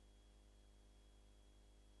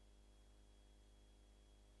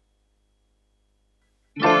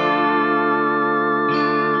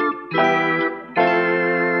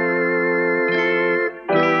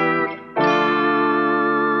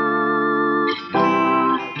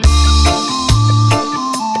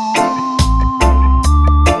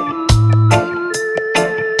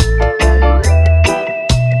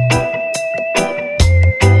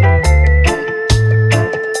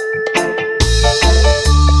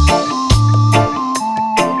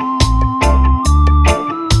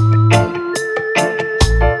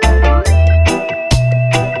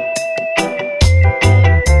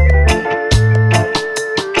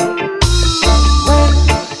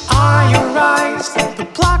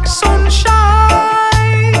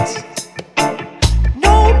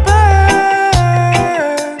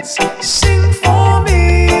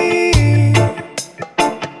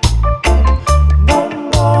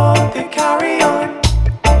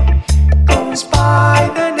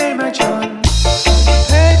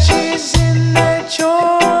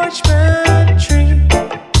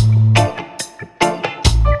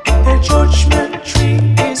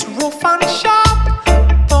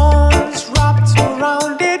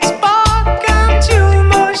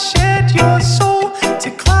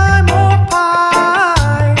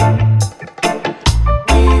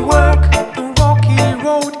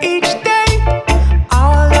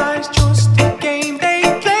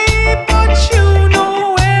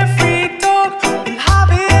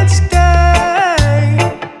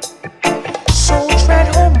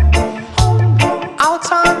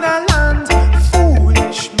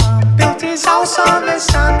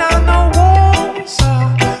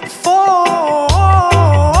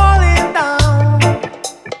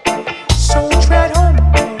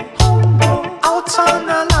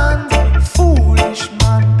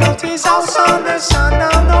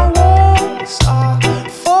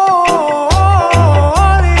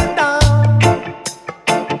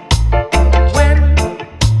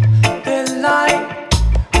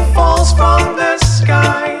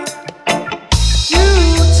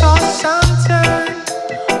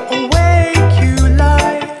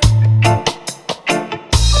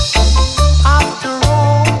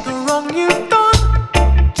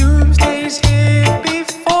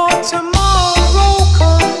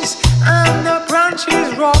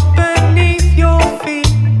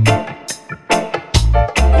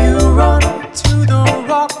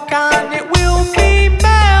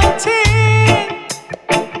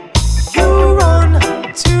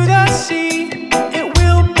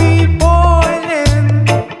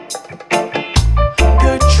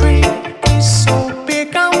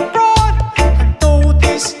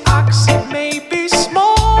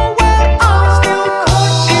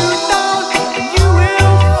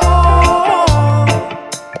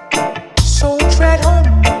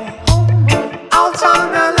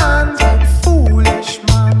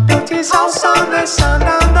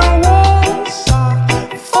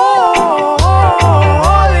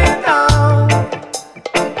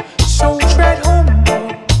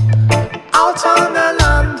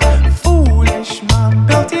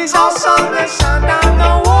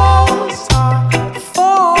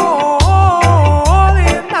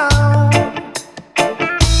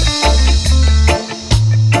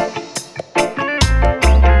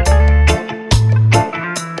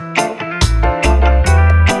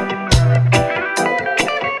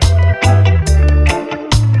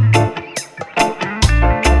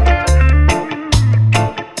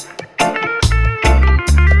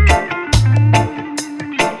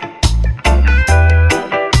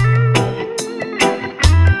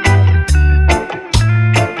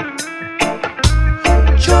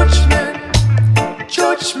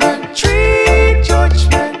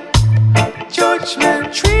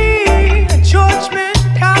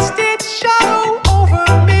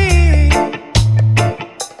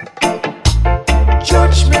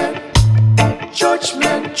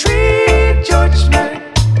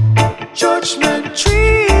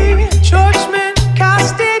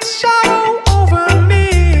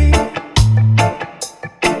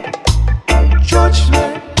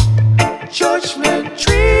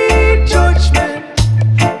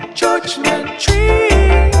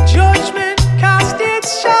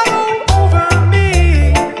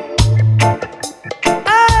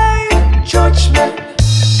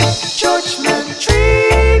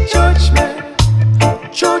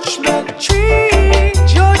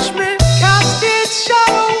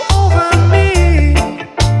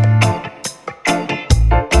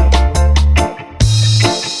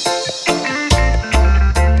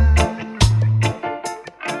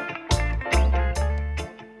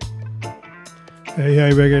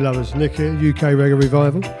Reggae lovers, Nick here, UK Reggae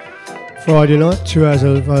Revival. Friday night, 2 hours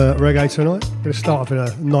of reggae tonight. Going to start off in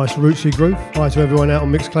a nice rootsy groove. Hi to everyone out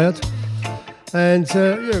on Mixcloud. And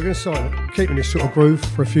yeah, we're going to start keeping this sort of groove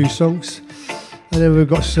for a few songs. And then we've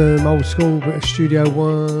got some old school, bit of Studio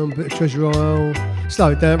One, bit of Treasure Isle.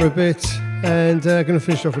 Slow it down for a bit. And going to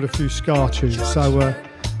finish off with a few ska tunes. So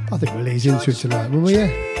I think we'll ease into it tonight, won't we?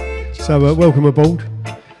 Yeah. So welcome aboard.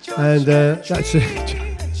 And that's it.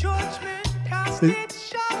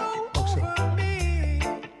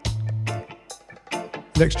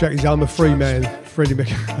 Next track is I'm a Free Man, Freddie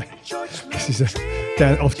McKay. This is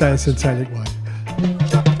a off down Satanic Way.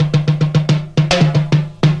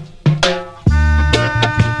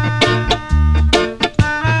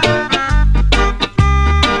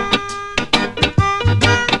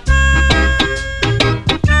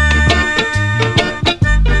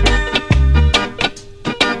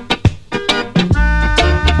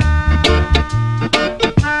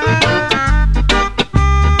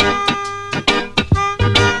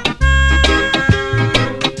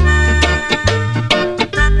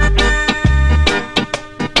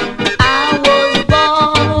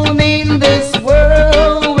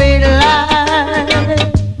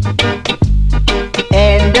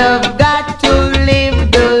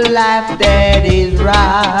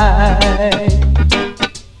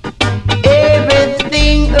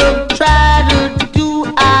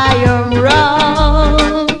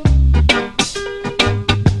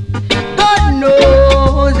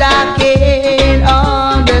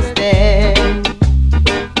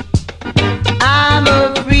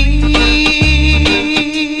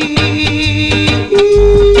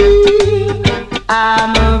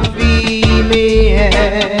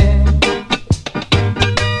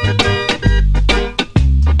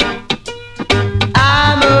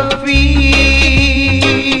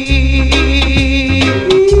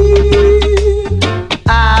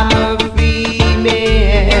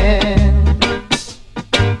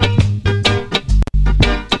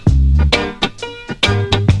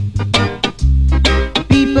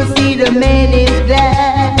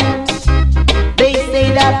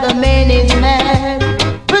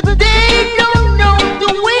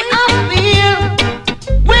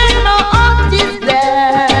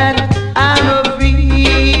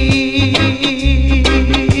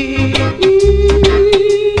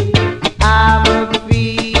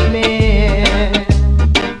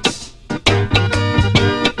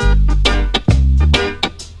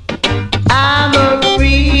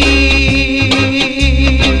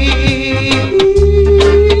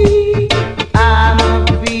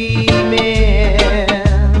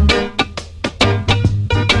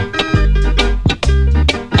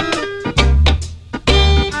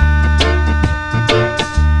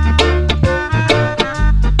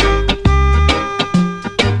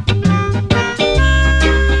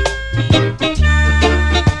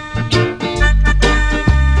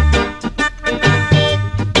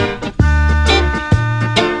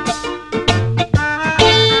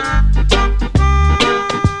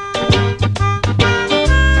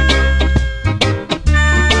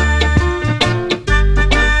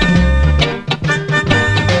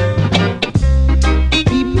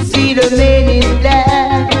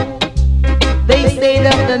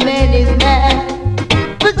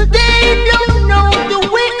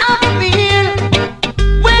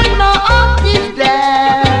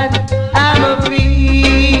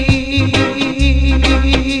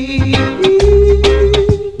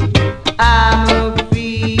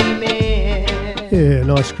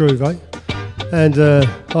 groove, eh? And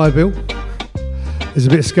hi, Bill. There's a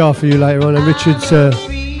bit of scar for you later on, and Richard's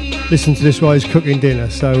listening to this while he's cooking dinner,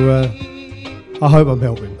 so I hope I'm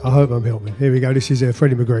helping. I hope I'm helping. Here we go. This is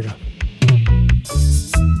Freddie McGregor.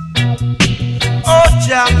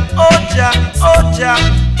 Oja.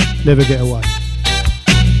 Never get away.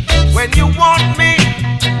 When you want me,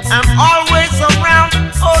 I'm always around.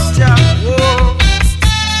 Oja, whoa.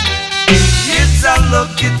 It's a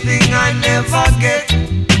lucky thing I never get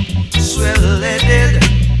swell-headed.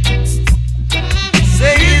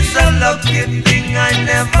 Say it's a lucky thing I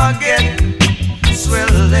never get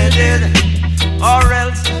swell-headed, or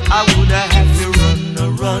else I woulda have to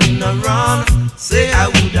run. Say I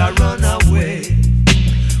woulda run away.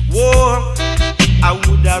 Whoa, I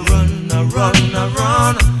woulda run. I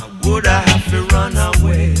woulda have to run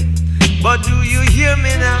away. But do you hear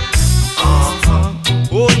me now?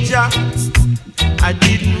 Oja, I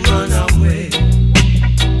didn't run away.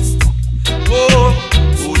 Oh,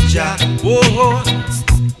 Oja, oh,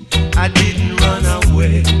 I didn't run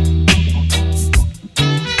away.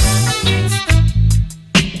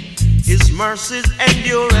 His mercies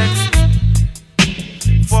endureth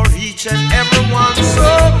for each and every one. So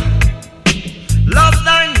love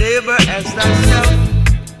thy neighbor as thyself,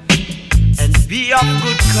 and be of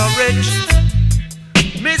good courage.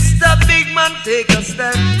 Mr. Big Man, take a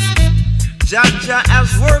stand. Jaja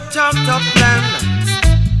has worked out a plan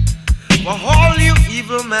for all you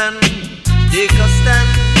evil men. Take a stand.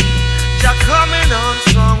 Jah coming on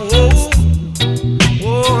strong.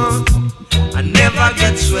 Whoa, I never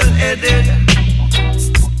get swell-headed.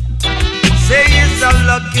 Say it's a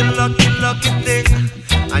lucky thing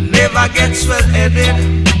I never get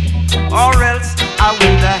swell-headed, or else I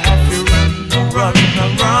would have to run.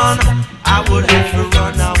 I would have to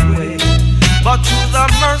run away. But through the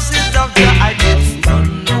mercies of God, I didn't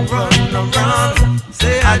run.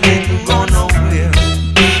 Say I didn't run nowhere.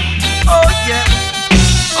 Oh yeah,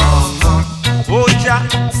 oh Jah,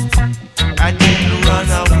 I didn't run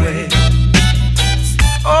away.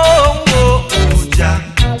 Oh Jah,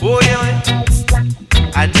 oh yeah,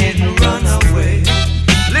 I didn't run away.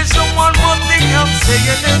 Listen, one more thing I'm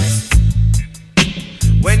saying is,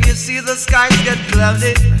 when you see the skies get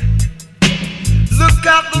cloudy, look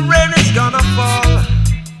out, the rain is gonna fall.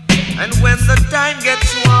 And when the time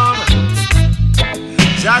gets warm,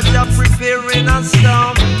 Jaja preparing a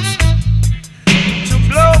storm to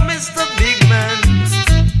blow Mr. Big Man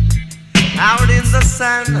out in the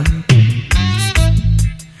sand.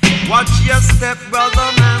 Watch your step,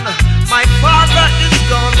 brother man. My father is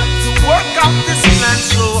gone to work out this plan.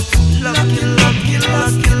 So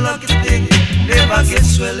lucky thing never gets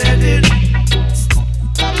swell-headed.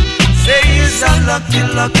 Say it's a lucky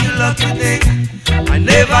thing I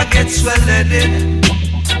never get swell-headed.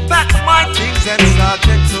 Pack my things and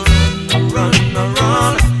started to run.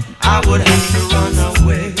 I would have to run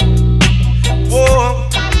away. Whoa,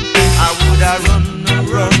 I would have run.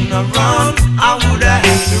 I would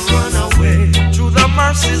have to run away. Through the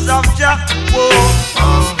mercies of Jah. Whoa,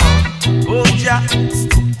 oh Jah,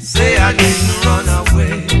 say I didn't run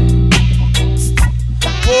away.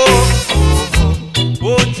 Oh,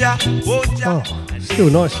 still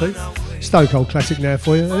nicely. Stone Cold classic now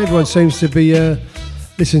for you. And everyone seems to be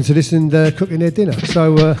listening to this and cooking their dinner.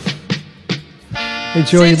 So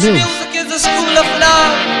enjoy your meals. Music is a school of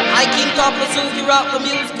love. I keep up with Zukie rock the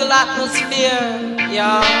musical atmosphere.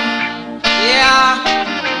 Yeah.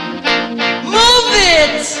 Move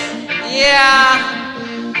it. Yeah.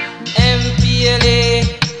 MPLA.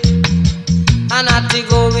 And I to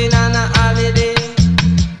going on a holiday.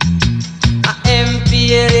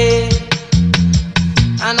 MPLA,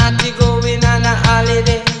 and not to going on a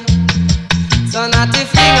holiday. So not to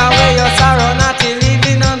fling away your sorrow, not to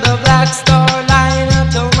living on the Black Star Line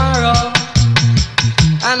tomorrow.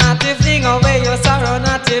 And not to fling away your sorrow,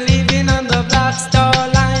 not to living on the Black Star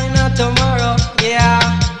Line tomorrow. Yeah,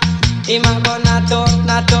 him a go not up,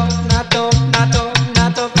 and go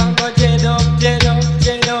jet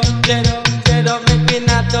up, make me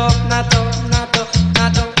not up,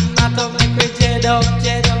 make me jet up.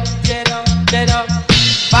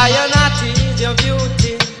 For your naughty is your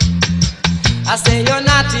beauty. I say your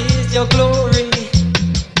naughty is your glory.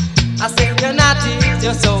 I say your naughty is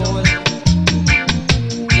your soul.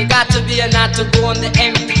 You got to be a nut to go on the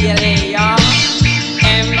MPLA, y'all.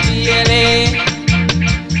 MPLA.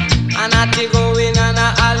 A nut to going on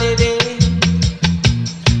a holiday.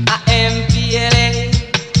 A MPLA.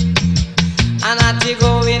 A nut to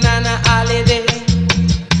going on a holiday.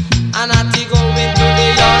 A nut to going to the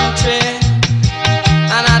country.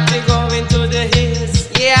 And not to go into the hills,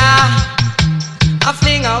 yeah. I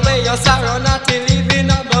fling away your sorrow, not to live in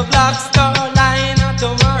the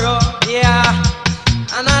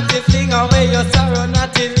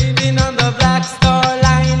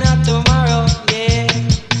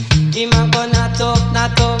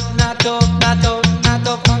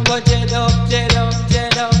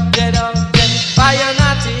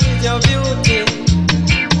is your beauty.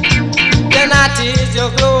 Unity is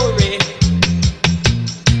your glory.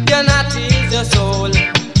 Unity is your soul.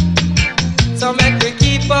 So make we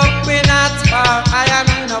keep up, we not far. I am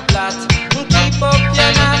in a plot. Keep up,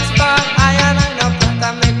 you're not far. I am in a plot. I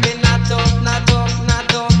make we not up, not up,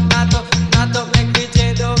 not up, not up, not up. Make we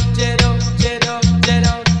jet up, jet up, jet up, jet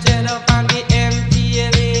up, jet up on the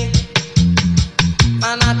MPLA.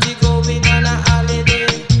 And I take going on a holiday.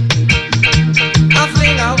 I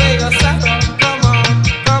fling away your sorrow. Come on,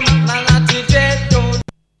 come on. And I take jet down,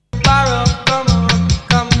 borrow. Come on,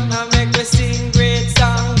 come on. I make we sing great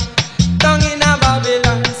song. Down in a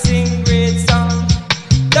Babylon, sing great song.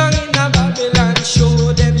 Down in a Babylon,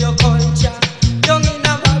 show them your culture. Down in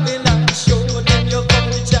a Babylon, show them your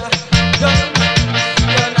culture.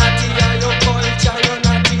 You're not here, your culture. You're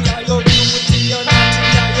not here, your beauty. You're not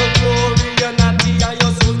here, your glory. You're not here,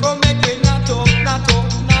 your soul. Come make it not up, not up,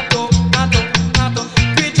 not up, not up, not up.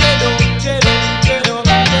 We jet up, jet up, jet up,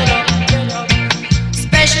 jet up, jet up.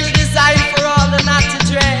 Special design for all the naughty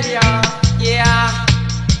dread, yeah.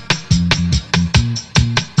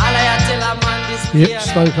 Yep,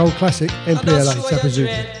 Stone Cold Classic, MPLA, Tapa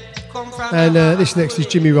Zukie. And this next is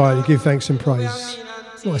Jimmy Riley, Give Thanks and Praise.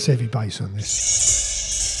 Nice heavy bass on this.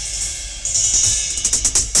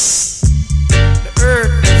 The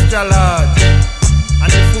earth is the Lord,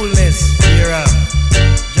 and the fullness thereof.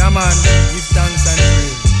 Jaman, give thanks and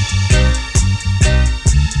praise.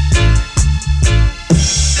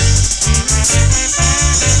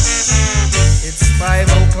 It's 5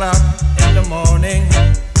 o'clock in the morning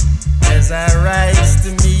as I rise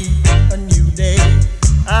to meet a new day.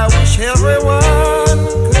 I wish everyone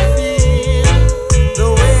could feel the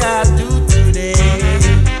way I do today.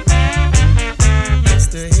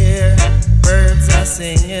 Just to hear birds are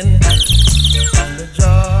singing and the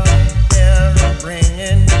joy they're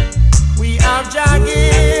bringing. We have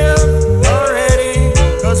Jah-give already,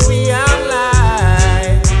 'cause we have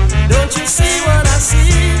life. Don't you see what I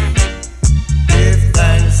see? Give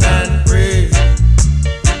thanks and praise.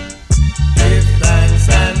 Give thanks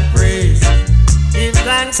and praise. Give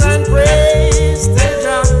thanks and praise to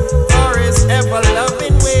Jah for His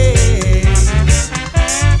ever-loving ways.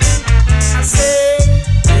 I say,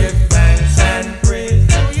 give thanks and praise.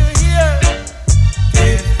 Do you hear?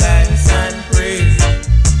 Give thanks and praise.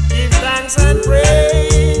 Give thanks and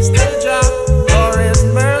praise to Jah for His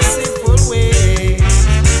merciful ways.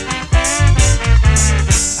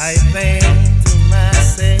 I think to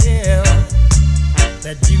myself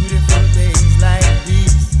that beautiful days like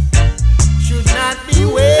these should not be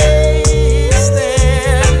wasted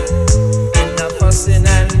in the fussing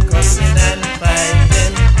and cussing and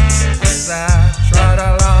fighting. As I trot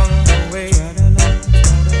along the way,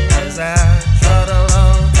 as I trot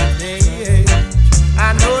along today, I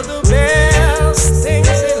know the best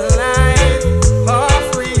things in life are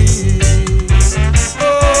free.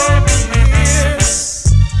 Oh, yes.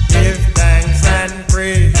 Give thanks and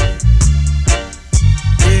praise.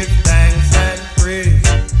 Give thanks and praise.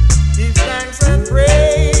 Give thanks and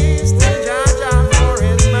praise to Jah for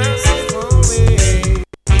His merciful ways.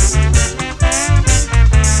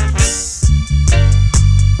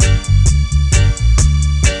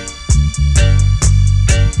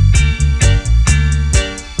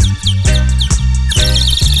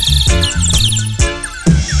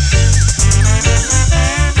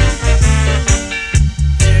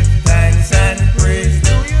 Give thanks and praise.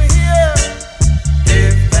 Do you hear?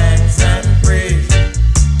 Give thanks and praise.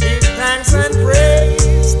 Give thanks and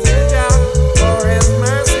praise to Jah for His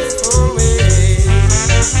merciful ways.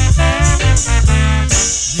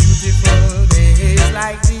 Beautiful days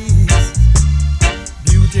like these,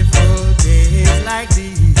 beautiful days like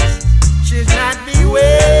these should not be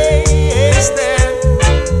wasted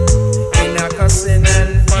in a cussing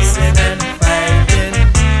and fussing and fighting.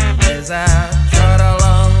 As I trot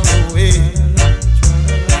along the way,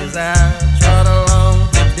 as I trot along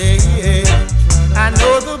today, I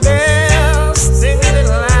know the best things in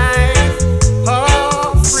life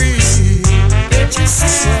are free. Can't you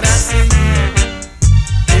see what I see?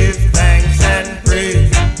 Give thanks and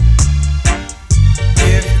praise.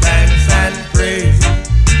 Give thanks and praise.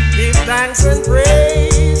 Give thanks and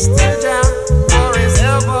praise to Jah for His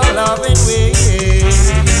ever-loving ways.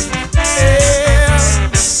 Yeah.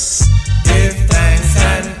 Give thanks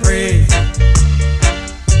and praise.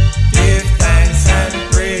 Give thanks and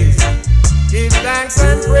praise. Give thanks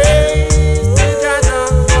and praise to Jah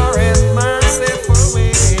for His merciful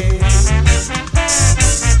ways.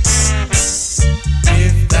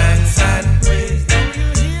 Give thanks and praise. Do you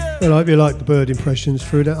hear? Well, I hope you like the bird impressions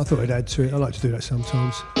through that. I thought I'd add to it. I like to do that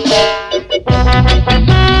sometimes.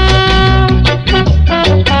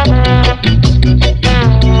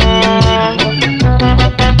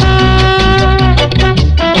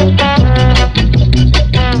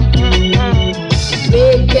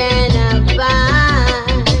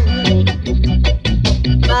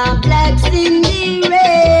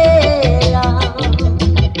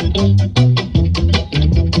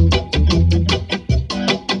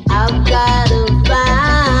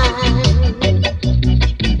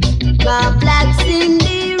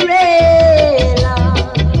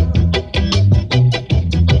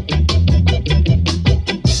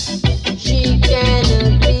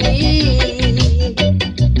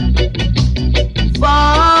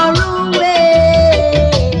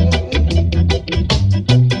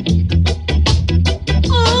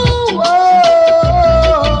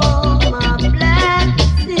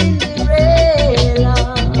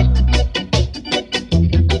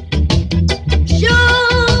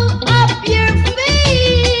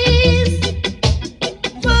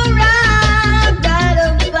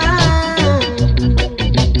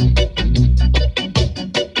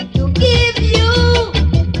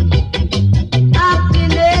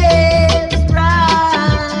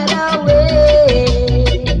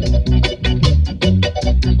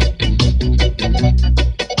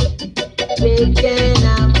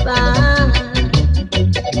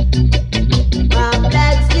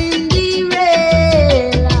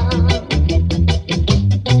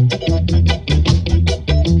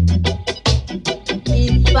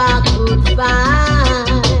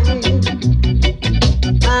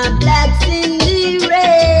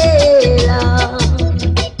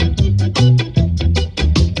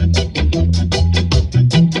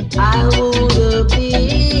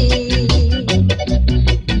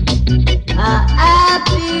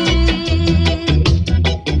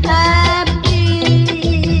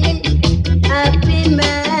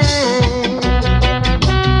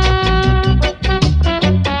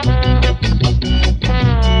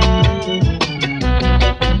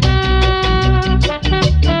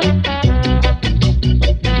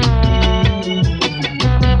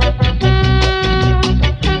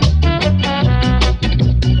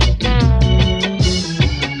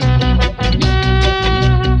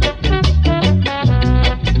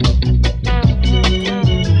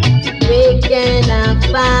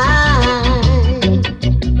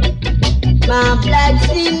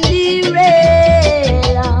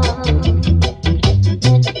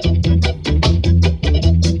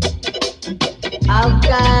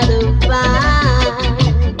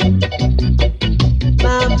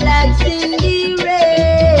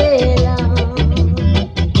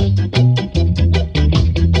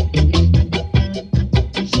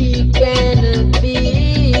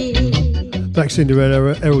 Black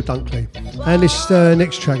Cinderella, Errol Dunkley. And this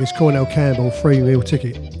next track is Cornell Campbell, Free Meal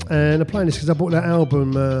Ticket. And I'm playing this because I bought that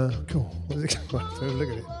album, what is it? Look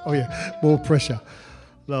at it. Oh yeah, More Pressure.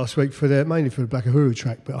 Last week mainly for the Black Uhuru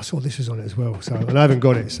track, but I saw this was on it as well, so, and I haven't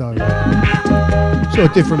got it, so sort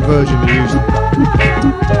of different version than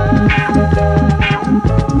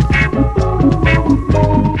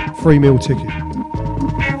usual. Free Meal Ticket.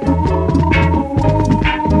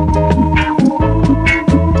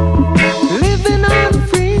 Living on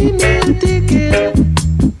free meal ticket,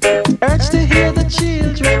 urge to hear the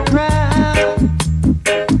children cry.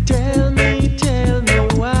 Tell me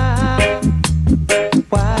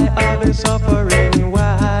why are they suffering?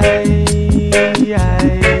 Why?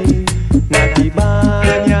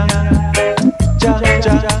 Natibanya,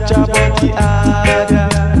 Jaboti Ada,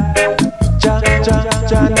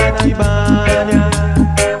 Natibanya,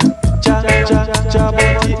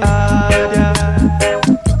 Jaboti Ada,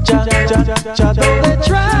 though they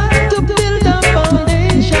try to build a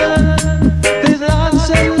foundation, there's lots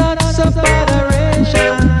and lots of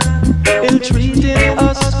adoration, ill-treating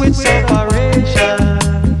us with separation,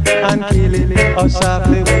 and killing us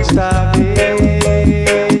softly with starvation.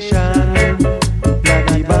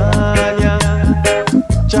 Natibanya,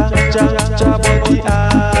 Jaboti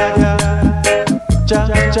Ada,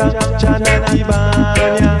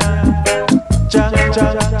 Natibanya,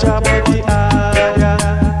 Jaboti Ada,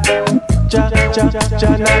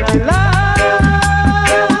 Natila.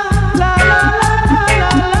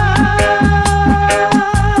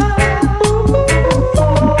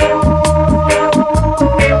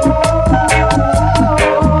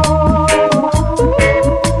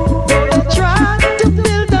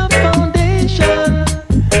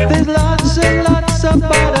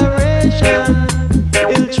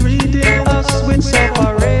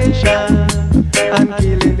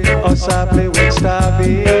 Softly with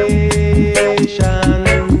starvation.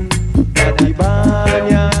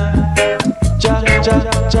 Natibanya,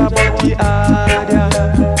 Jaboti Ada,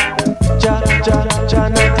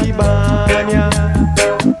 Natibanya,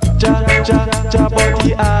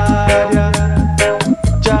 Jaboti Ada,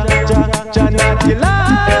 Natila.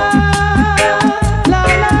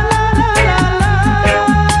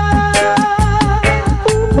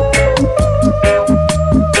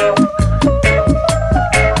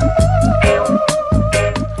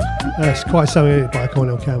 That's quite something by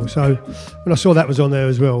Cornell Campbell. So when I saw that was on there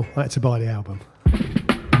as well, I had to buy the album.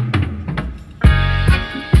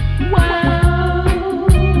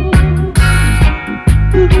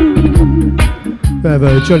 We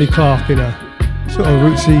have Johnny Clarke in a sort of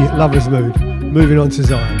rootsy lover's mood, moving on to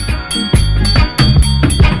Zion.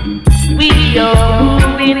 We are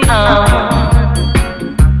moving on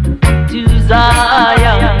to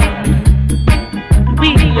Zion.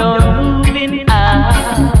 We are moving out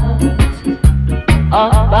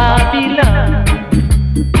of Babylon.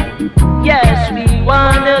 Yes, we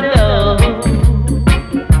wanna go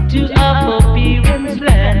to our forbidden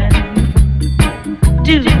land.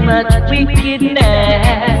 Too much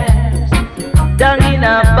wickedness down in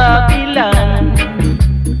our Babylon.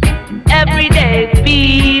 Everyday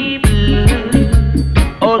people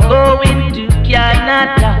are going to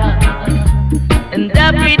Canada, and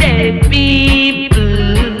everyday people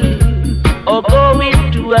are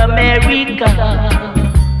going to America,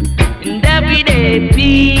 and everyday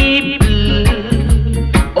people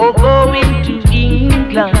are going to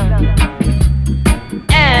England,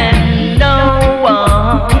 and no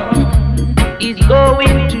one is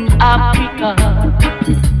going to Africa.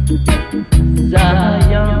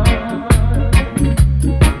 Zion,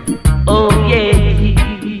 oh yeah,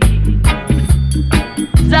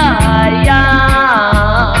 Zion,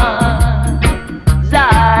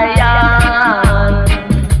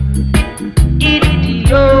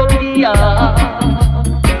 Ethiopia.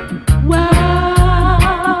 Wow,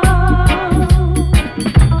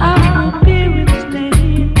 our parents'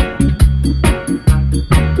 land.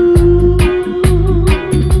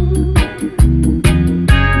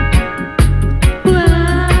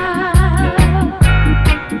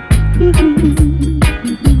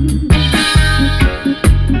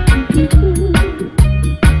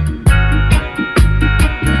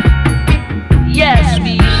 Yes,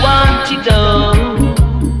 we want to go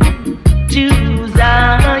to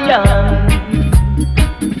Zion.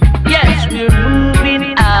 Yes, we're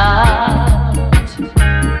moving out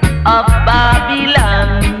of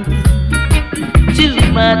Babylon. Too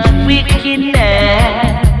much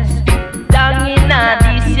wickedness down in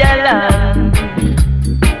this land.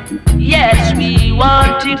 Yes, we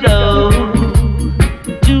want to go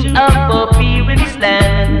to a forbidden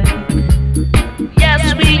land.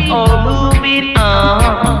 Yes, we are moving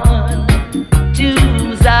on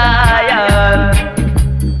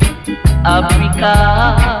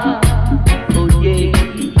Africa, oh yeah.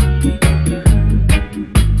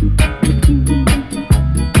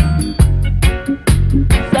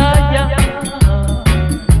 Saya,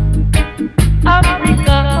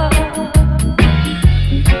 Africa,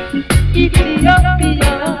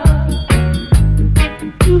 Ethiopia.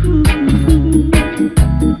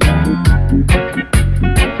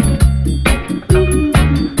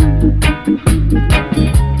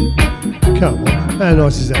 Come on, how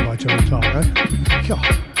nice is that by Johnny Clarke, eh? God.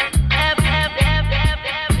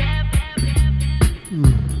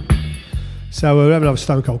 So we're having another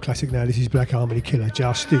Stone Cold classic now. This is Black Harmony Killer,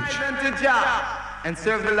 Just Stitch. And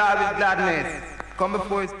serve the Lord with gladness. Come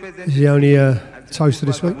before his presence. This is the only toast of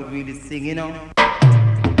this week.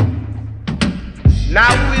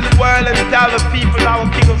 Now who in the world and tell the people our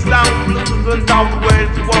king of sound blues and top world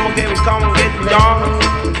to one again come and get down.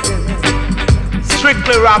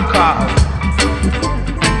 Strictly rocker.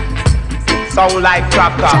 Sound like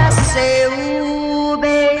cracker. Just say ooh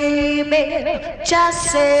baby,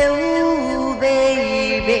 just say ooh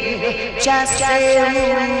baby, just say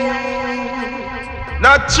ooh.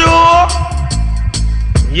 Not true.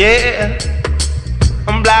 Yeah.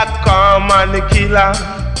 I'm Black Harmony Killer.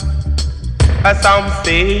 As some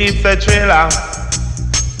say it's a thriller.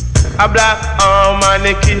 A Black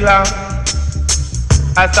Harmony Killer.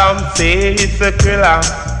 As some say it's a thriller.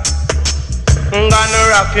 I'm gonna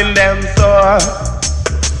rock in them soul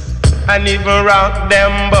and even rock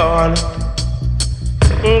them bone.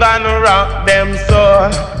 I'm gonna rock them soul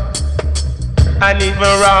and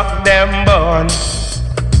even rock them bone.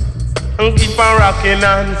 And keep on rocking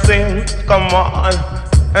and sing, come on,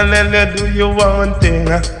 and then you do your one thing.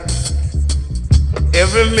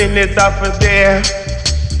 Every minute of a day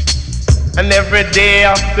and every day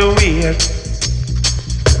of the week.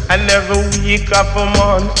 And every week of a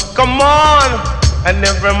month, come on, and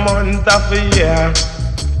every month of a year.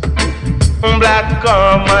 Black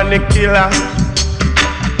Harmony Killer,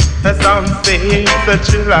 as some say it's a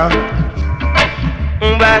chiller.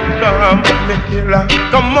 Black Harmony Killer,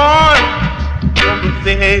 come on, some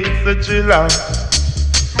say it's a chiller.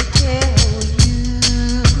 I tell you,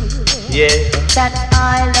 Yeah, that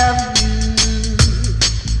I love you,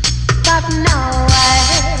 but now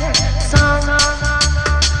I song.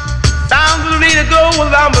 Sounds would be to go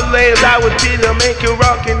with ambulance. I would tell you, make you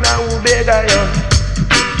rock and I will beg you.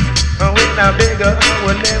 And when I beg her, I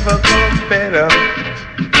will never come better.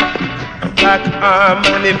 Black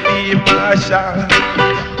Harmony be marshal.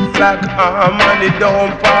 Black Harmony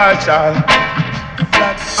don't partial.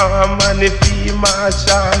 Black Harmony be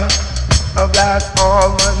marshal. Black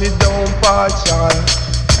Harmony don't partial.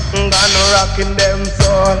 I'm gonna rock in them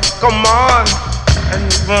soul. Come on, and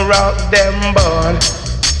even rock them ball.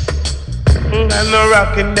 And no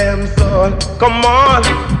rockin' them soul, come on,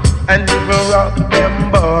 and even rock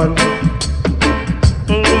them bone.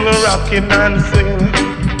 Rockin' and sing,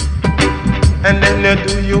 and then you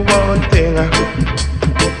do your own thing.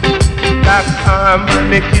 Black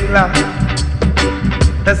Harmony Killer,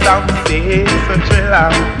 that's how we say it's a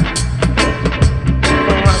thriller.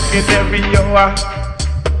 Rockin' every hour,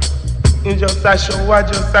 just a shower,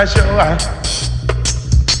 just a shower.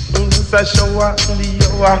 Just a shower in the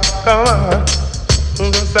hour, come on.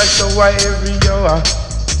 Just a shower every hour.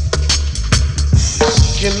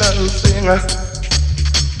 You know the singer,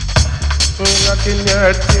 rocking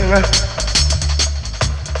your thing.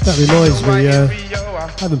 That reminds me, I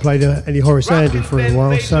haven't played any Horace Andy for a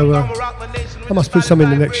while, so I must put some in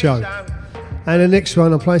the next show. And the next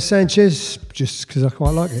one I'll play Sanchez, just because I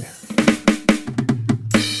quite like it.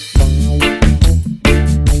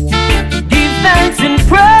 Give thanks and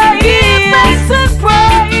praise. Give thanks and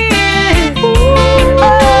praise. Ooh,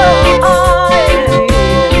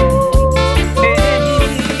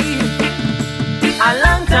 a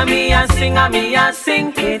long time me a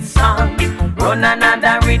sing it song. Run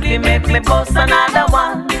another rhythm, make me bust another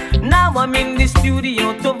one. Now I'm in the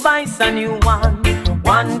studio to voice a new one.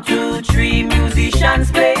 1, 2, 3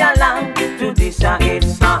 musicians play along to this hit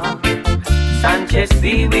song. Sanchez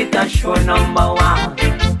be with a show number 1.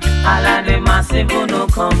 All of the massive who no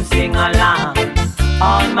come sing along.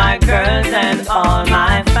 All my girls and all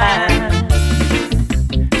my fans.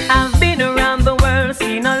 I've been around the world,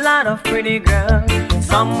 seen a lot of pretty girls.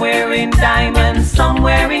 Some wearing diamonds, some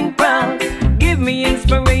wearing pearls. Give me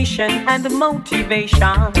inspiration and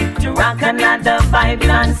motivation to rock another vibe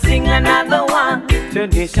and sing another one to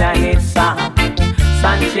this hit song.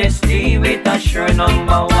 Sanchez D with a sure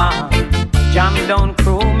number 1. Jam down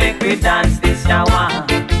crew, make we dance this hour.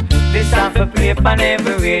 This have a play on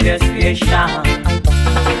every radio station.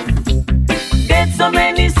 Get so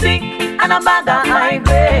many sick and a bag of high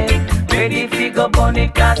grade. go bunny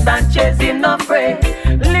cause Sanchez him no afraid.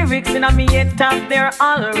 Lyrics in a me head top, they're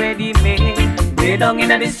already made. Way down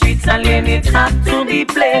in the streets and lane it have to be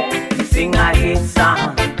played. Sing a hit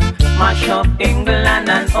song, mash up England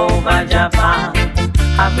and over Japan.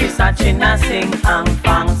 Have me searching a sing and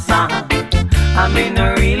fang song. I mean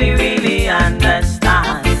I really, really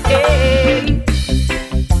understand. Hey.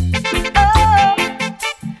 Oh.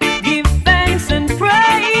 Give thanks and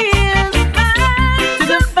praise to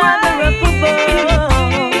the Father up above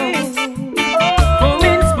for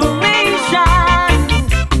inspiration.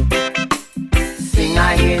 Sing a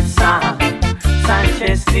hit song,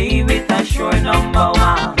 Sanchez C with a sure number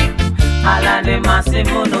one. All of the massive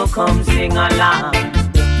who no come sing along.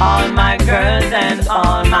 All my girls and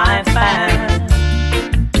all my fans.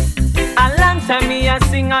 A long time me a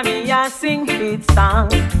sing hit song.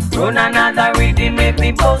 Run another rhythm, make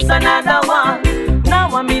me post another one. Now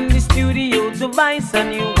I'm in the studio to devise a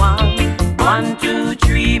new one. 1, 2,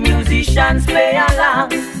 3 musicians play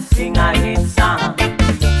along. Sing a hit song.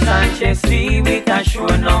 Sanchez C with a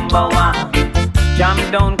sure number one. Jam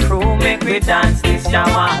down crew, make we dance this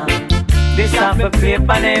shower. This have a play on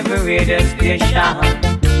every radio station.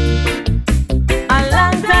 A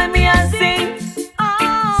long time me a sing,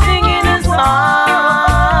 singing a song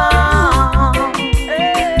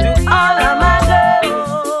to all of my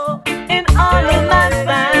girls and all of my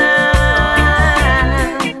fans.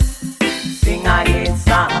 Sing a hit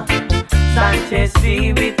song, Sanchez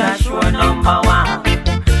C with a sure number one.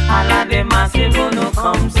 All of them massive who no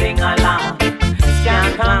come sing along.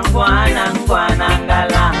 Skank and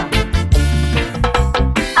guanangala.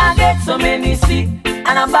 I get so many sick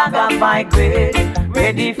and a bag of high grade.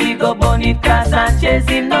 Ready fi go bunny cause Sanchez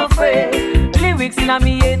him no afraid. Lyrics in a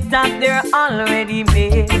me head top, they're already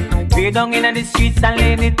made. Way down in the streets and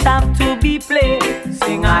lane it have to be played.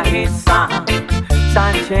 Sing a hit song,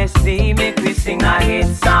 Sanchez D make we sing a hit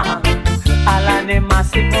song. All of them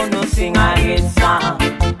massive who no sing a hit song.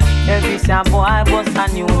 Every sad boy was a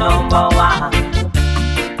new number one.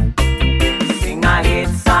 Sing a hit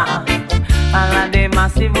song. All of them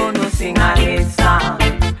massive who no sing a hit song.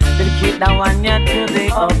 Dedicate that one ya to the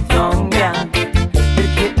uptown gang.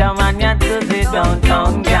 Dedicate that one ya to the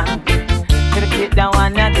downtown gang. Dedicate that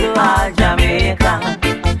one ya to all Jamaica.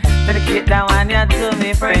 Dedicate that one ya to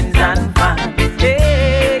me friends and fans.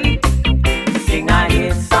 Hey, sing a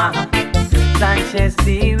hit song. Sanchez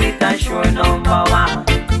D with a sure number one.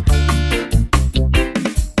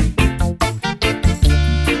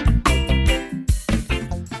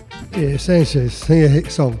 Yeah, Sanchez, sing a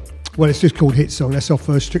hit song. Well, it's just called Hit Song. That's off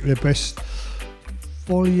Strictly the Best,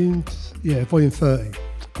 volume 30.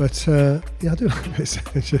 But yeah, I do like it.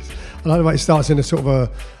 Sanchez. I like the way it starts in a sort of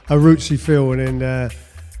a rootsy feel and then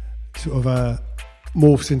sort of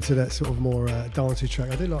morphs into that sort of more dancey track.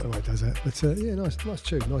 I do like the way it does that. But yeah, nice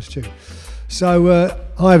tune. So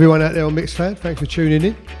hi everyone out there on Mixcloud. Thanks for tuning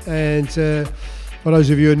in. And for those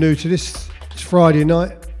of you who are new to this, it's Friday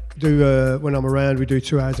night. When I'm around, we do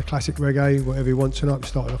 2 hours of classic reggae, whatever you want tonight. We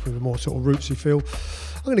started off with a more sort of rootsy feel.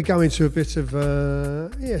 I'm going to go into a bit of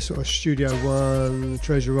sort of Studio One,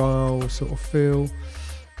 Treasure Isle sort of feel.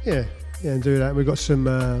 Yeah, and do that. We've got some.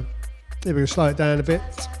 We're going to slow it down a bit,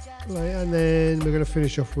 and then we're going to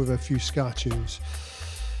finish off with a few ska tunes.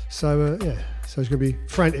 So so it's going to be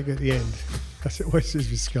frantic at the end. That's it always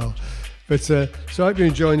is with ska. But so I hope you're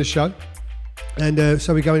enjoying the show. And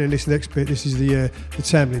so we go into this next bit. This is the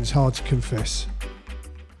Tamlins, Hard to Confess.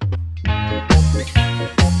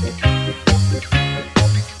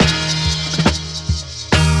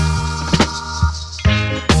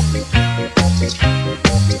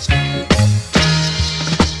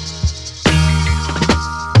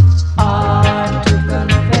 Hard to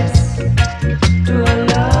confess to a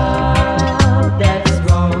love that's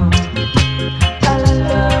wrong, a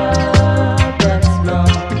love that's wrong.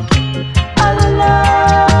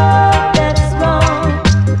 Love that's wrong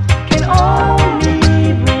can only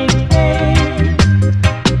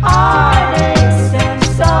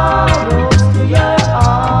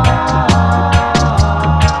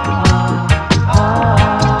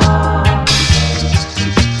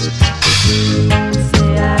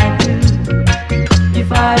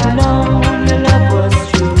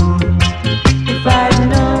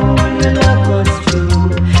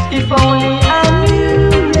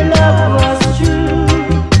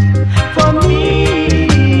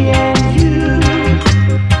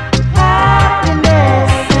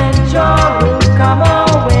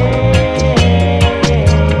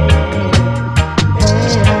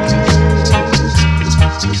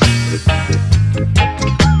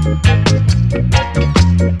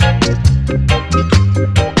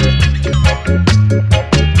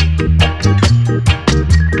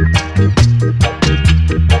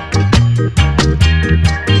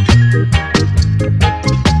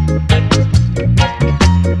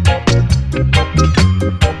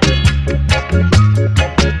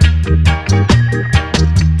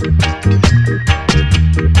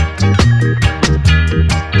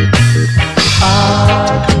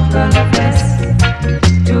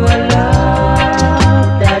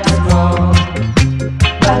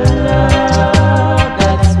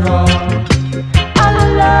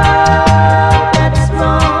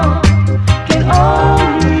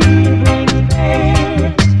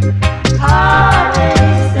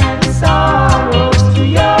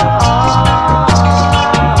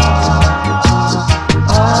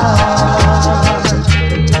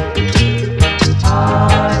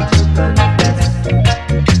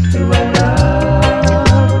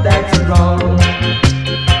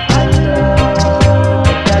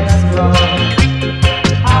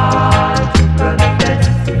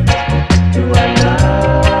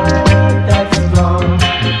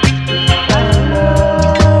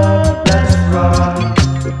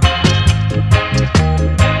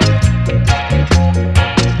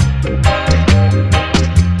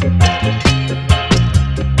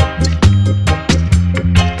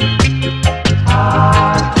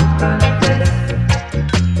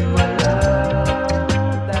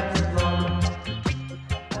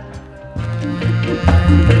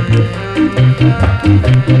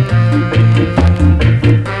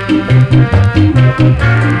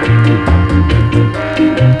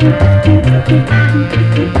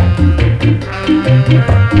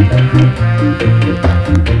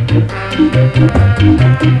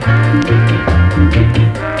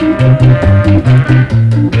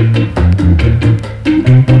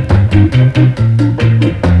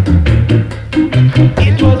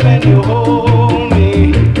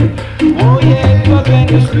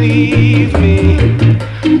please me.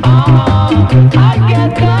 I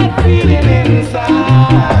get that feeling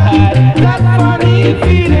inside, that funny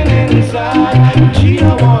feeling inside. Gee, I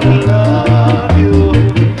wanna love you.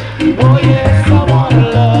 Oh yes, I wanna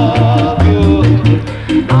love you.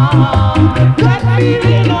 That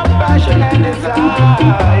feeling of passion and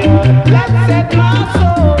desire, that set my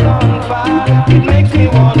soul on fire. It makes me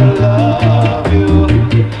wanna love you.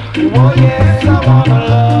 Oh yes, I wanna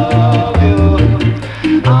love you.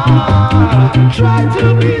 Try to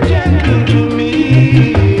be gentle to me.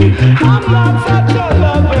 I'm not such a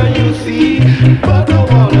lover, you see, but I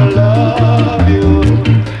wanna love you.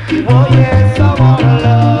 Oh yes, I wanna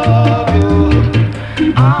love you.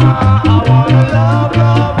 I wanna love,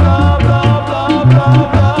 love, love, love, love, love,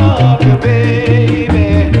 love you, baby.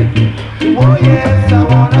 Oh yes, I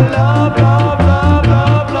wanna love, love, love,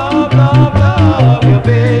 love, love, love, love you,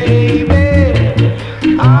 baby.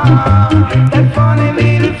 That funny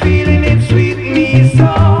little feeling, it sweet me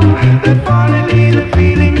so. That funny little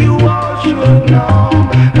feeling you all should know.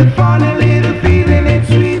 That funny little feeling, it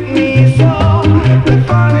sweet me so. That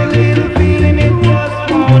funny little feeling, it just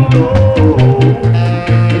won't go.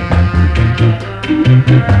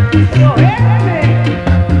 So help me,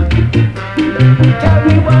 tell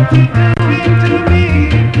me what you're doing to me.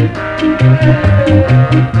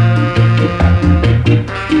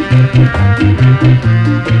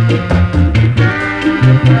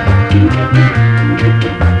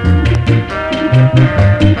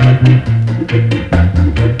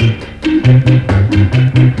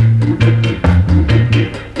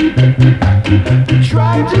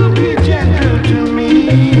 Try to be gentle to me.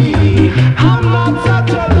 I'm not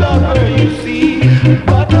such a lover, you see,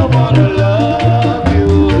 but I wanna love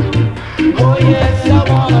you. Oh yes, I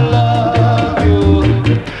wanna love you.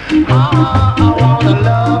 I wanna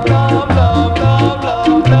love, love, love, love,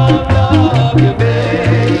 love, love, love you,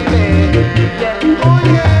 baby. Oh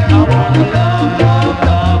yeah, I wanna love, love,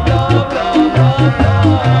 love, love, love, love,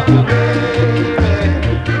 love you, baby.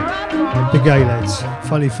 The Gay Lads,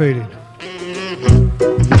 Funny Feeling.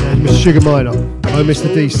 And Mr. Sugar Minor, oh Mr.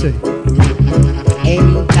 DC.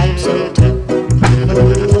 Anytime so time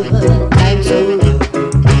so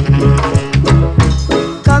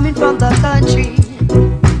coming from the country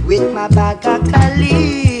with my bag of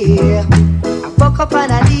Cali. I woke up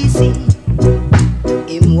on a DC.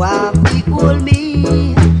 Him want to hold me.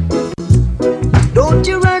 Don't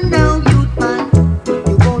you run now, youth man.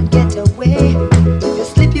 You won't get away. If you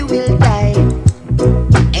slip, you will die.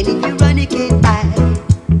 And if you run, you can't hide.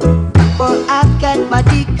 For I've got my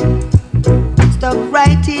dick stuck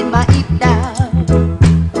right in my hip now.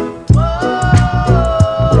 Whoa,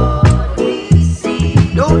 DC.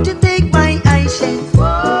 Don't you take my eyeshadow.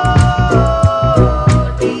 Whoa,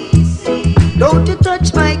 DC. Don't you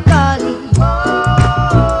touch my collie.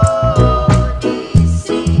 Whoa, DC.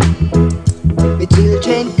 My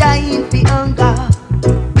children dying for hunger,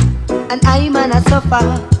 and I'm gonna suffer.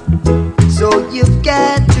 So you've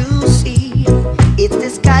got to see, it's the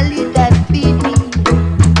Scally that feed me.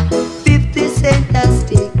 50 cents a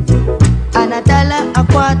stick and $1 a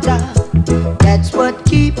quarter. That's what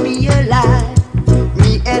keep me alive.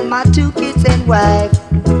 Me and my 2 kids and wife.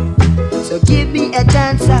 So give me a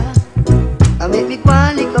chance, and make me go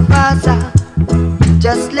a little faster.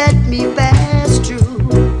 Just let me pass through,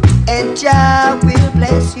 and Jah will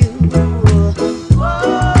bless you.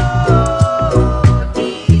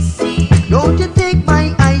 Don't you take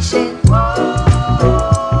my eyeshadow.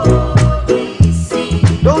 Whoa, DC.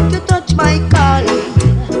 Don't you touch my calling.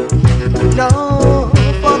 No,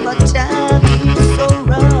 for the time is so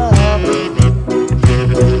rough.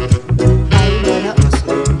 I'm gonna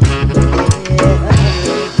hustle.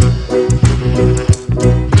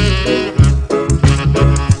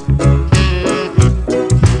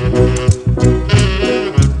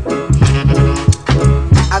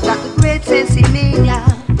 I got the great sense in me, yeah.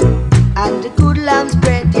 And the good lamb's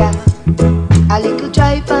bread, yeah. A little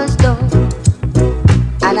dry and stone,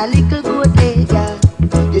 and a little good egg, yeah.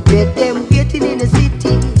 You dread them waiting in the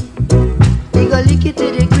city. They go lick it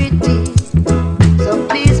to the gritty. So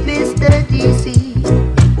please, Mr. DC,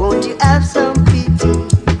 won't you have some pity?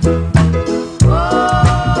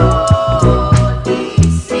 Oh,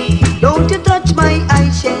 DC. Don't you touch my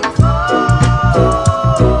eyeshadow.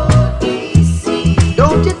 Oh, DC.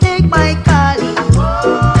 Don't you take my collie.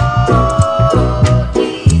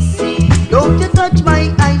 Don't you touch my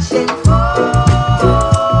eyeshadow. Oh,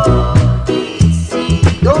 DC.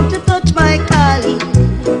 Don't you touch my collie.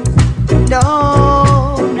 No,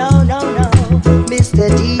 no, no, no, Mr.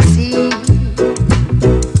 DC.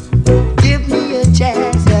 Give me a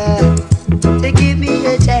chance, to give me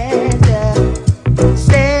a chance.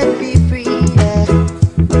 Said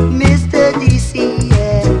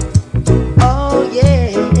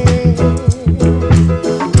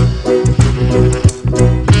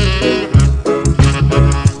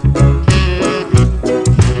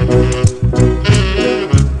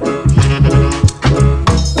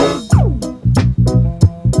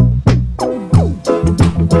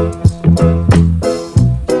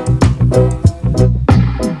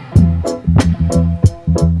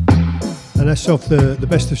And that's off the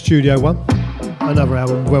Best of Studio 1. Another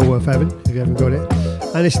album well worth having if you haven't got it.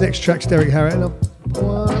 And this next track's Derek Harriott, and I'm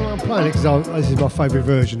playing it because this is my favourite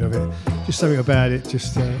version of it. Just something about it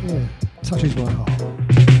just touches my heart.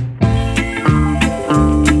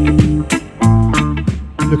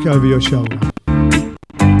 Look over your shoulder.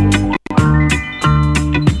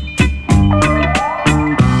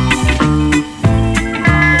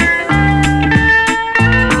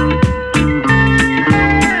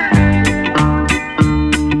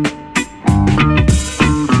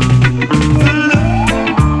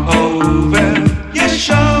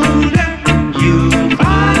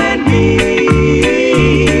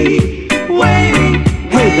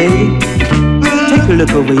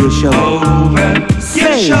 Look over your shoulder.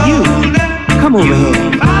 Say you, come over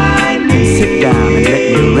here and sit down and let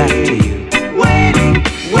me rap to you.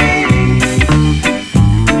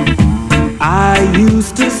 I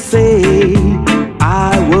used to say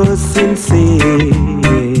I was sincere,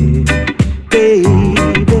 baby,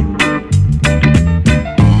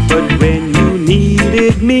 but when you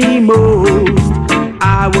needed me most,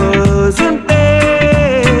 I wasn't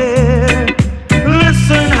there.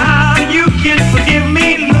 Listen how you can forgive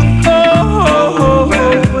me. Look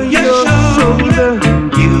over your shoulder.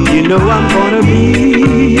 You know I'm gonna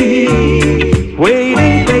be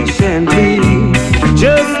waiting patiently.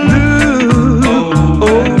 Just look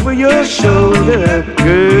over your shoulder,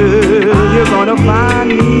 girl. You're gonna find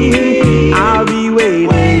me. I'll be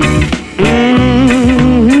waiting.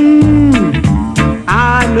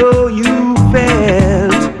 I know you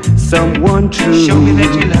felt someone true. Show me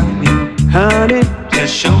that you love me, honey.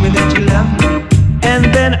 just show me that you love me. And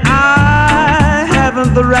then I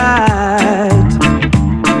haven't the right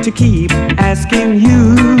to keep asking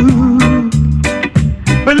you.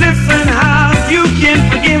 But listen how you can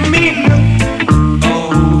forgive me.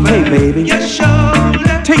 Look hey baby, your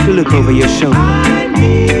shoulder. Take a look over your shoulder.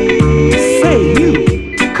 Say you,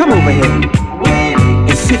 come over here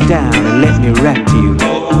and sit down and let me rap to you.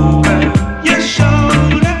 Over your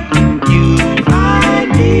shoulder, you find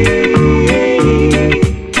me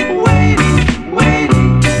waiting.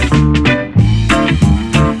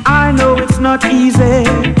 I know it's not easy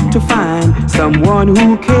to find someone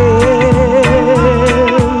who cares,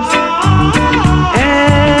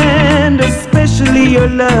 and especially your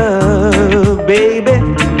love, baby,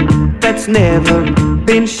 that's never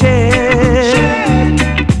been shared.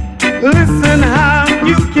 Listen how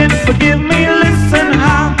you can forgive me. Listen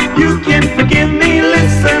how you can forgive me.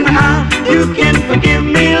 Listen how you can forgive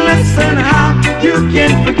me. Listen how you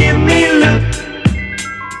can forgive me. Look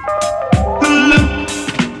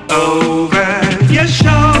Over your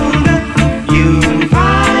shoulder, you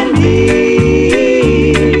find me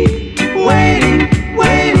waiting.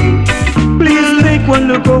 please take one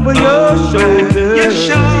look over your shoulder. Your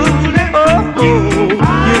shoulder,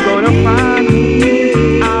 You're gonna find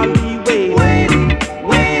me. I'll be waiting.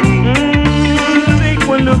 Take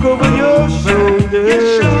one look over your shoulder.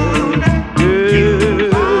 Girl, you're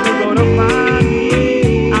gonna find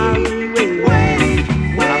me. I'll be waiting.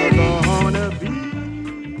 I'm gonna be.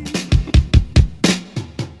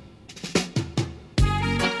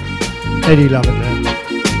 Eddie Love it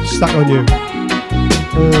now. Stuck on you.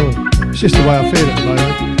 Oh, it's just the way I feel at the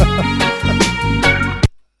moment.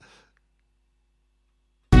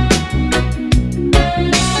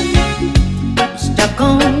 Stuck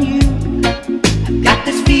on you. I've got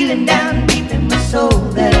this feeling down deep in my soul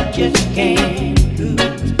that I just can't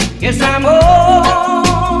lose. Guess I'm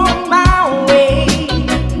on my way.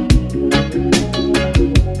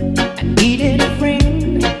 I needed a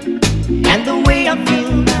friend, and the way I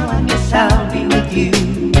feel now, I guess I'll be with you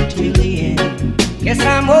till the end. Guess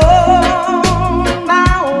I'm on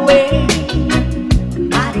my way. I'm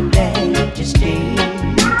mighty glad to stay.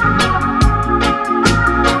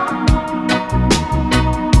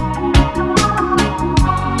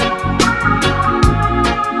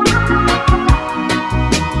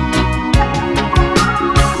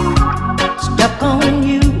 Stuck on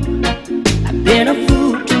you. I've been a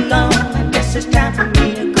fool too long. I guess it's time for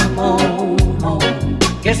me to come on home.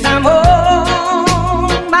 Guess I'm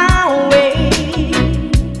on my way.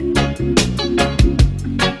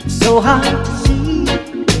 It's so hard to see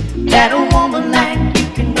that a woman like you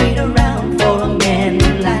can wait around for a man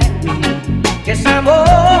like me. Guess I'm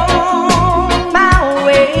on my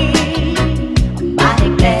way. I'm mighty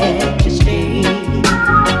glad to stay.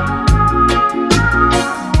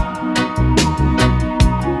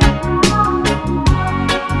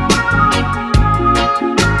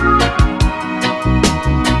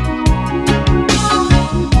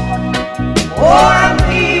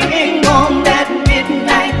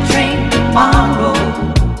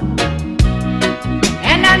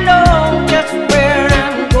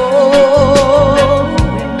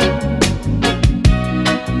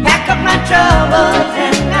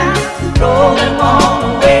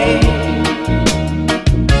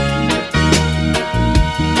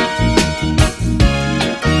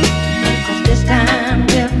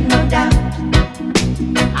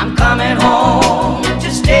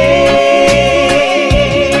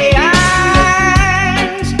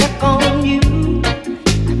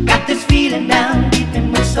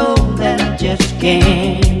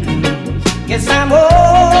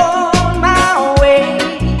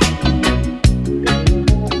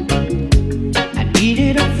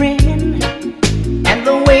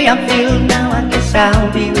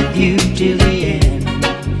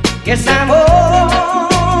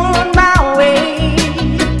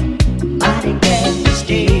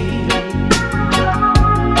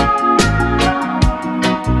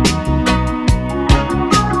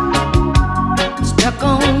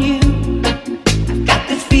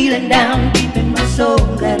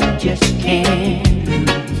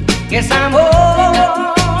 Guess I'm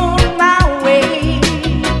on my way.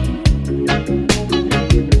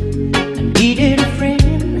 I needed a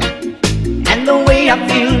friend, and the way I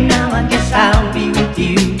feel now, I guess I'll be with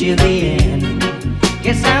you till the end.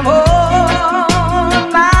 Guess I'm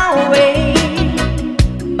on my way,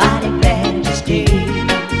 mighty glad to stay.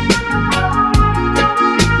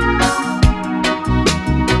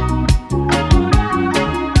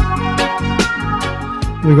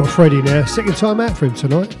 We've got Freddie now, second time out for him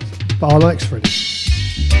tonight, but I like Freddie.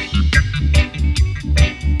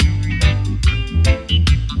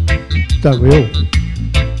 Don't we all?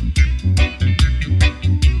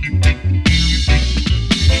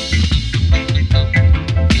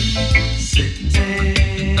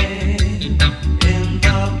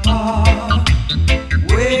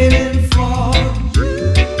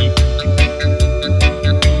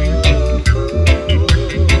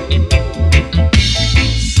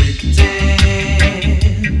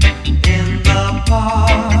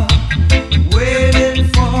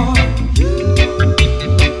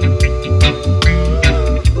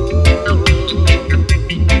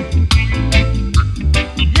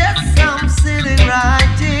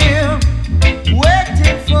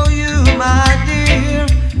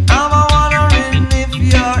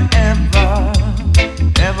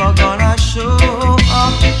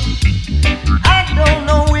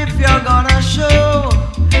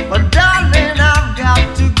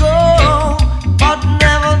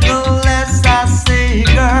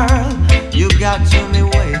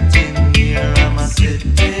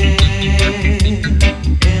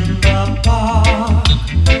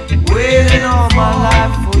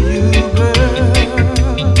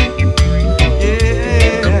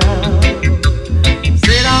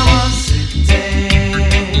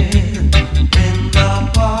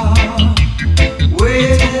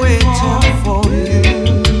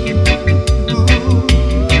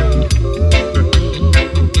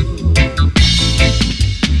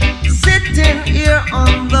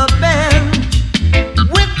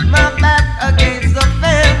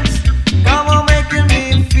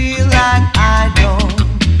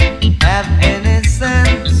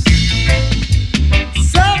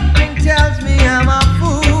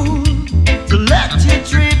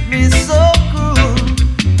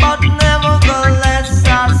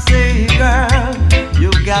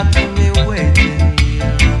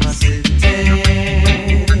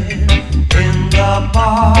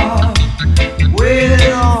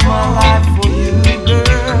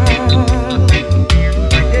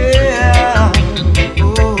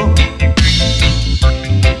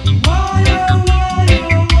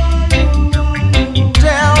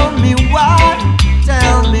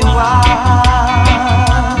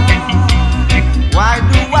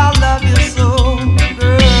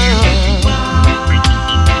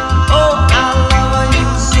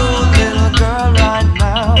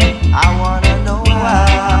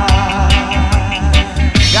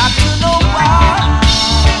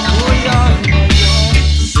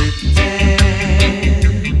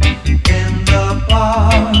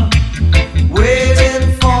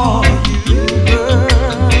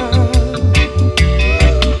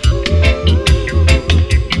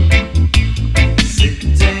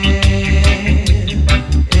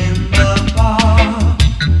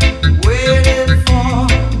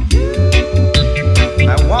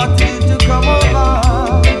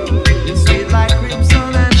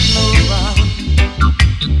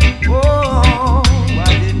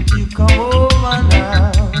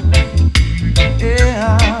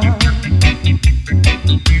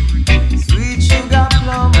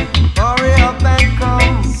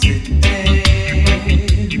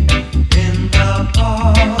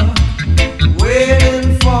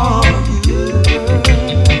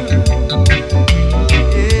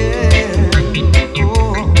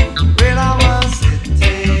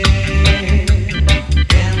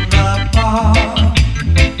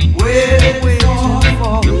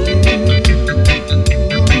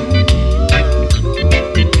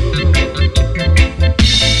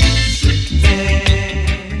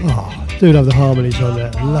 Do love the harmonies on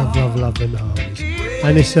that. Love them harmonies.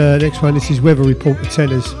 And this next one, this is Weather Report for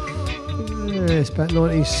Tennors. Yeah, it's about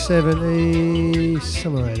 1970,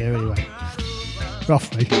 somewhere around there anyway.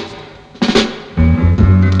 Roughly.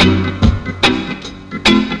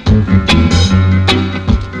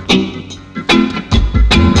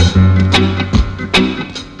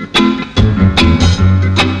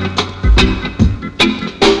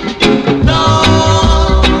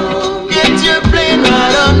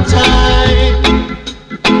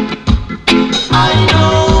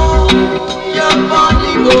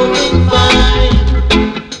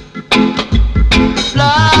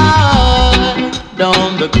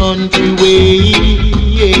 down the country way.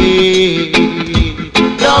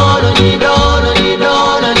 Donny, Donny,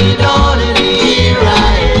 Donny, Donny, here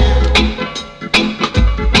I am.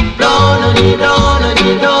 Donny,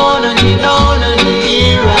 Donny, Donny, Donny,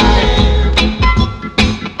 here I am.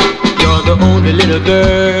 You're the only little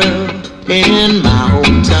girl in my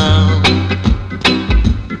hometown.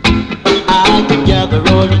 I can gather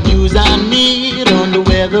all the news I need on the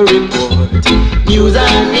weather report. News I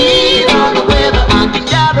need on the weather. I can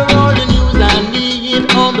gather all the news I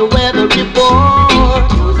need on the weather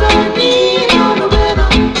report. News I need on the weather.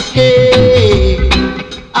 Hey,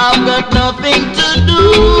 I've got nothing to do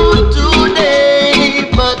today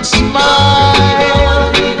but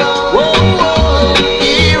smile. Whoa, whoa,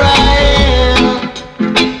 here I am.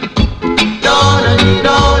 Donny,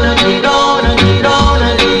 Donny, Donny,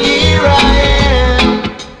 Donny, here I am.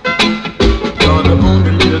 You're the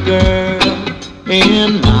only little girl in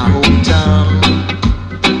my hometown.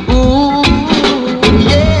 Ooh,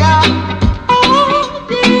 yeah. Oh,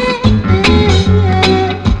 yeah.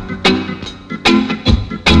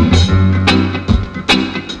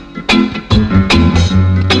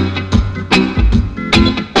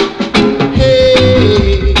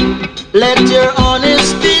 Hey, let your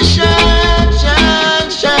honesty shine, shine,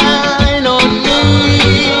 shine on me.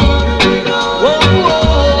 Whoa,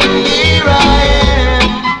 whoa, here I am.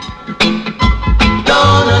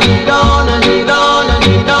 Donny, Donny,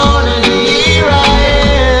 Donny, Donny, here I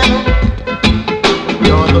am.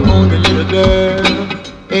 You're the only little girl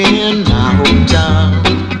in my hometown.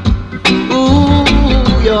 Ooh,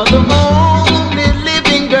 you're the only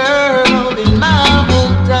living girl in my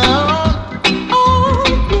hometown. Oh,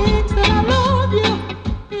 yes, I love you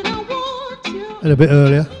and I want you. And a bit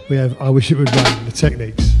earlier, we have I Wish It Would Rain, the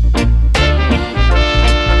Techniques.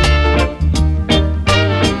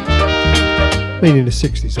 Meaning the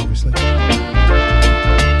 60s, obviously.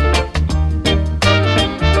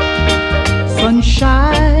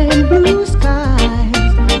 Sunshine, blue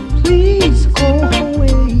skies, please go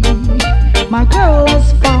away. My girl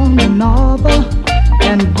has found another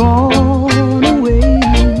and gone away.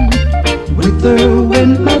 With her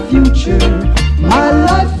went my future, my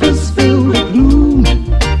life is filled with gloom.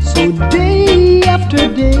 So day after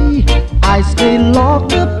day, I stay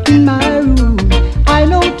locked up in my room. I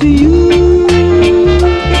know to you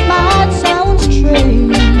it might sound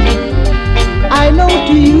strange. I know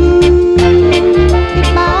to you it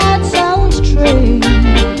might sound strange,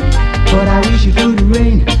 but I wish it would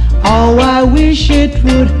rain. Oh, I wish it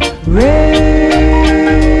would rain.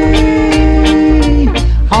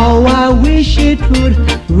 Oh, I wish it would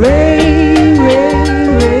rain, rain,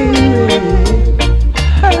 rain, rain.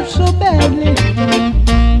 Hurts so badly.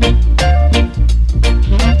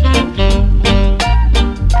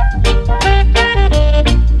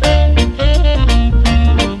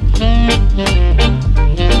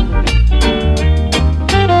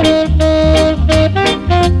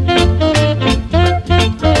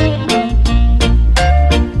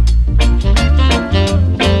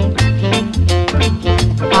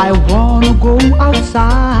 I wanna go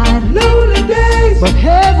outside, lonely days, but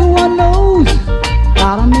everyone knows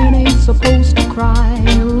that a man ain't supposed to cry.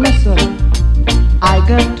 Listen, I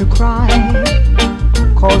got to cry,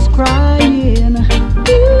 'cause crying,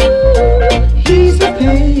 ooh, is the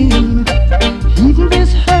pain. Even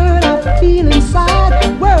this hurt I feel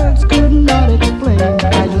inside, words could not explain.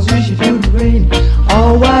 I just wish it would rain.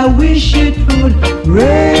 Oh, I wish it would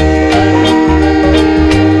rain.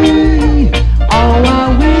 Oh, I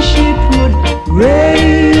wish it would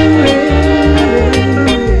rain, rain,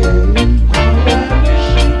 rain. Oh, I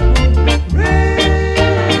wish it would rain.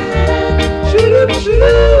 Shoot,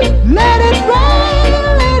 let it rain,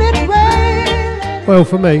 let it rain. Well,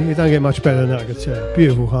 for me, it don't get much better than that, I could tell.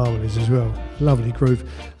 Beautiful harmonies as well. Lovely groove.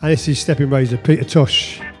 And this is Stepping Razor, Peter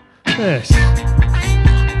Tosh. Yes.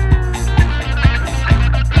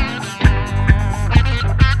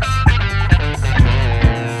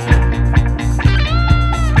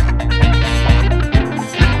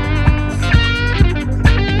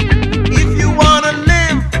 If you wanna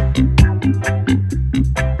live,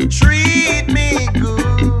 treat me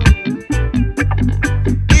good.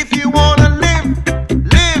 If you wanna live,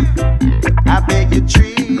 live, I beg you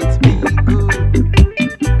treat me good.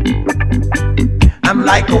 I'm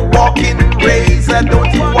like a walking razor,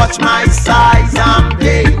 don't you watch my size, I'm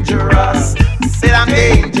dangerous. Said I'm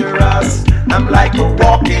dangerous. I'm like a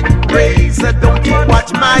walking razor, don't you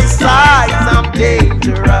watch my size, I'm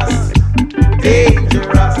dangerous.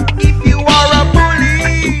 Dangerous. If you are a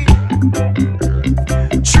bully,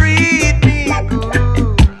 treat me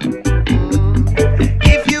good.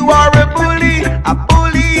 If you are a bully,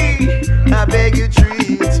 I beg you treat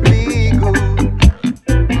treat me good.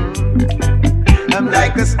 I'm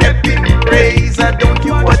like a stepping razor, don't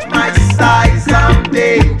you watch my size, I'm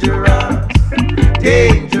dangerous,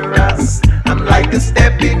 dangerous. I'm like a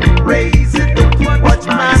stepping razor, don't you watch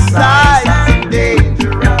my size, I'm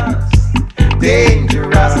dangerous,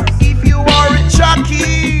 dangerous. If you are a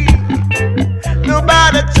jockey,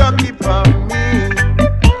 nobody jockey for me.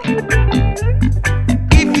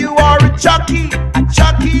 If you are a jockey,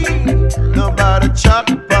 nobody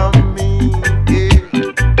jockey for me. Yeah.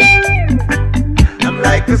 I'm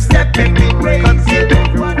like a stepping razor,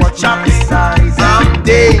 don't you watch my size, I'm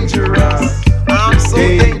dangerous, I'm so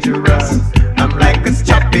dangerous. I'm like a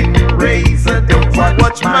chopping razor, don't you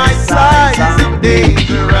watch my size, I'm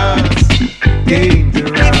dangerous,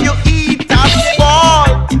 dangerous. If you eat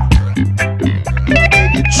asphalt, then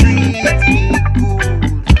you treat me good.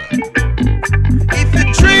 If you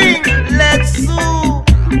drink lead soup,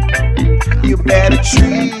 you better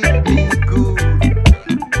treat me good.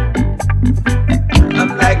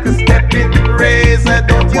 I'm like a stepping razor,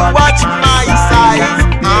 don't you watch my size,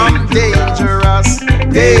 I'm dangerous,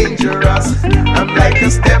 dangerous. I'm like a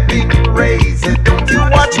stepping razor, don't you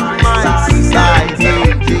watch my size,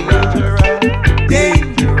 I'm dangerous,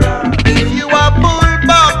 dangerous. If you are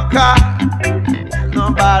bullbucker,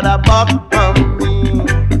 nobody buck from me.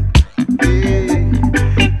 Yeah.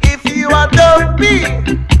 If you are dopey,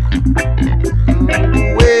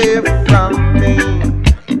 away from me.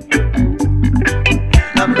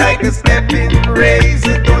 I'm like a stepping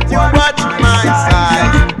razor, don't you watch my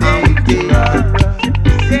size, I'm dangerous,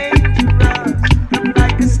 dangerous. I'm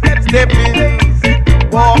like a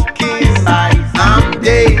stepping, walking size, I'm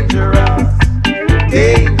dangerous,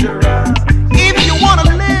 dangerous. If you wanna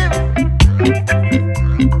live,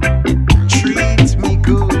 treat me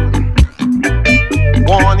good.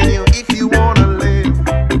 Warning you, if you wanna live,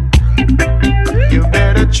 you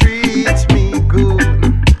better treat me good.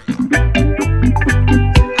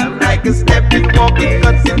 I'm like a stepping, walking,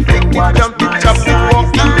 cutting, thinking, jumping, chopping,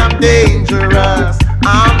 walking. I'm dangerous,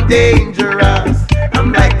 I'm dangerous. I'm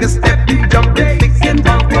like a stepping, jumping, fixing,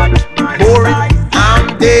 jumping, boring.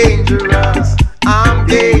 I'm dangerous, I'm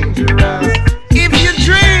dangerous. If you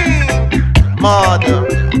drink, mother,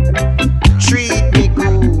 treat me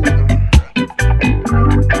good.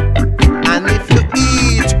 And if you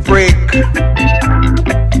eat brick,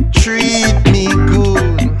 treat me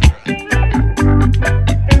good.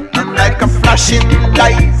 I'm like a flashing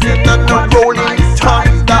light and a rolling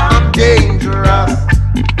thunder. I'm dangerous,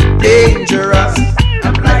 dangerous.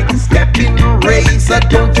 I'm like a stepping razor,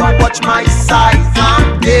 don't you watch my size,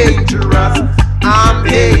 I'm dangerous, I'm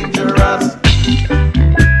dangerous.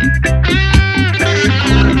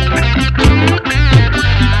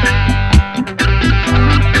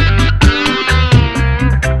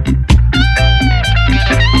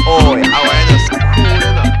 Oh, how I just cool,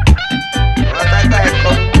 you know. What that guy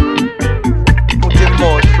come, put him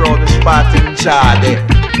mouth round the spot in jar there,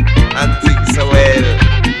 and think so well,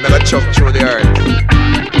 never chop through the earth.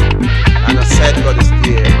 And I said God is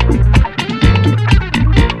there.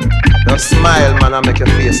 Now smile, man, and make your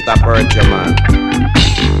face stop hurt you, man.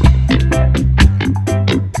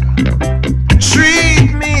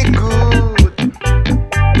 Treat me good.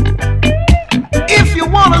 If you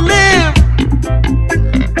wanna live,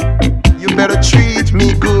 you better treat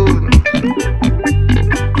me good.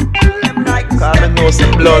 Cause I know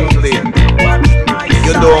some bluntly,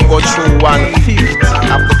 you don't go through 1/5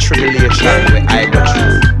 of the tribulation where I go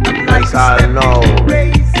through. Because I know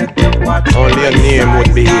only a name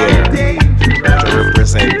would be here to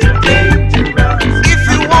represent you. If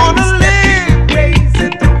you wanna live,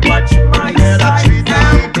 better treat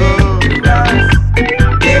me good.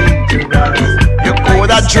 You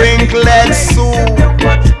coulda drink lead soup,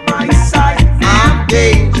 I'm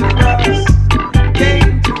dangerous.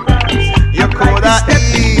 You coulda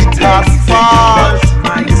eat asphalt,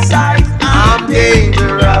 I'm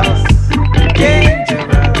dangerous.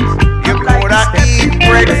 You coulda eat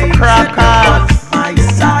bread for crackers,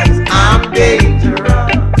 I'm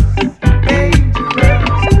dangerous.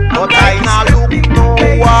 But I not look no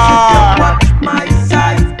war,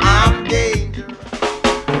 I'm dangerous.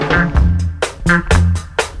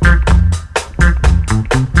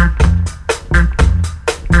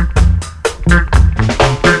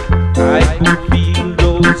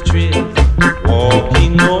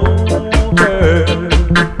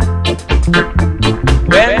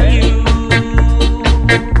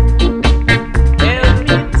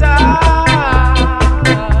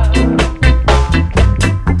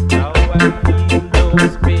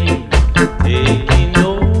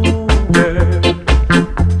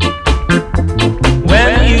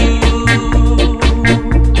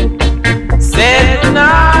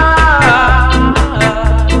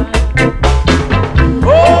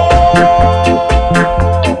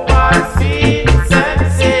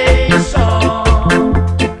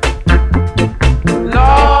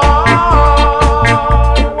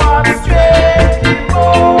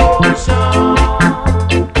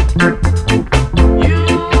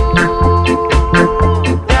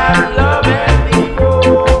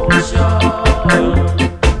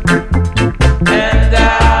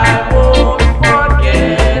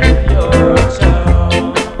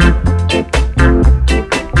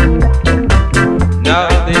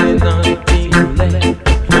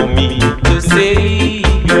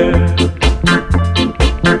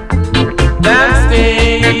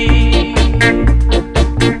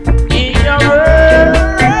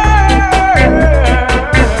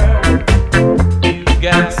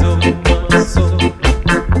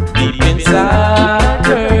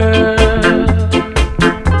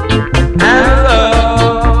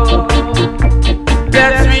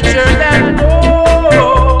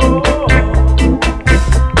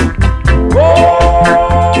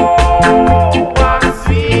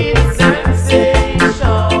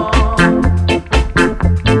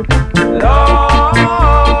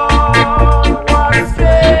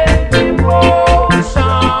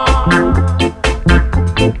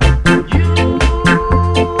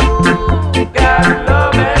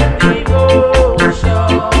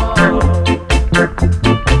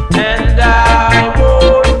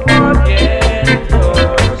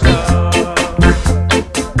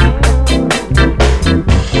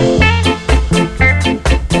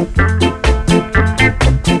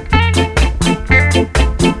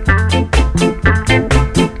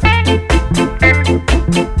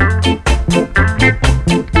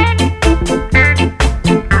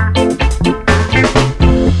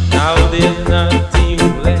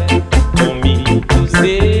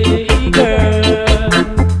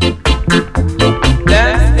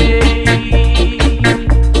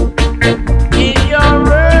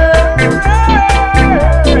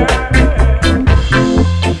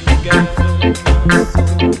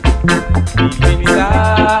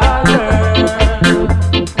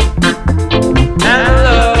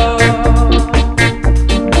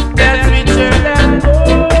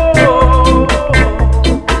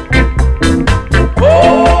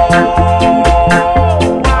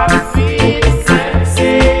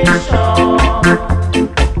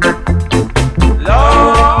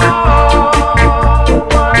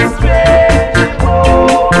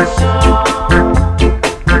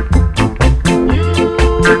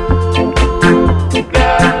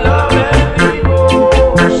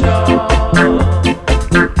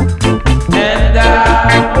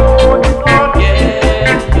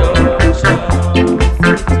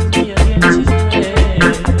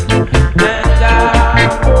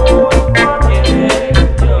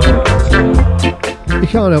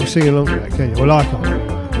 can't help singing along to that, can you? Well, I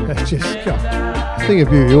can't. That's just God, a thing of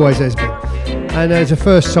beauty, always has been. And it's the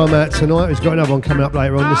first time out tonight. We've got another one coming up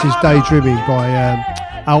later on. This is Daydreaming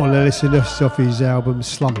by Alton Ellis, and this is off his album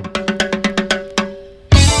Slumming.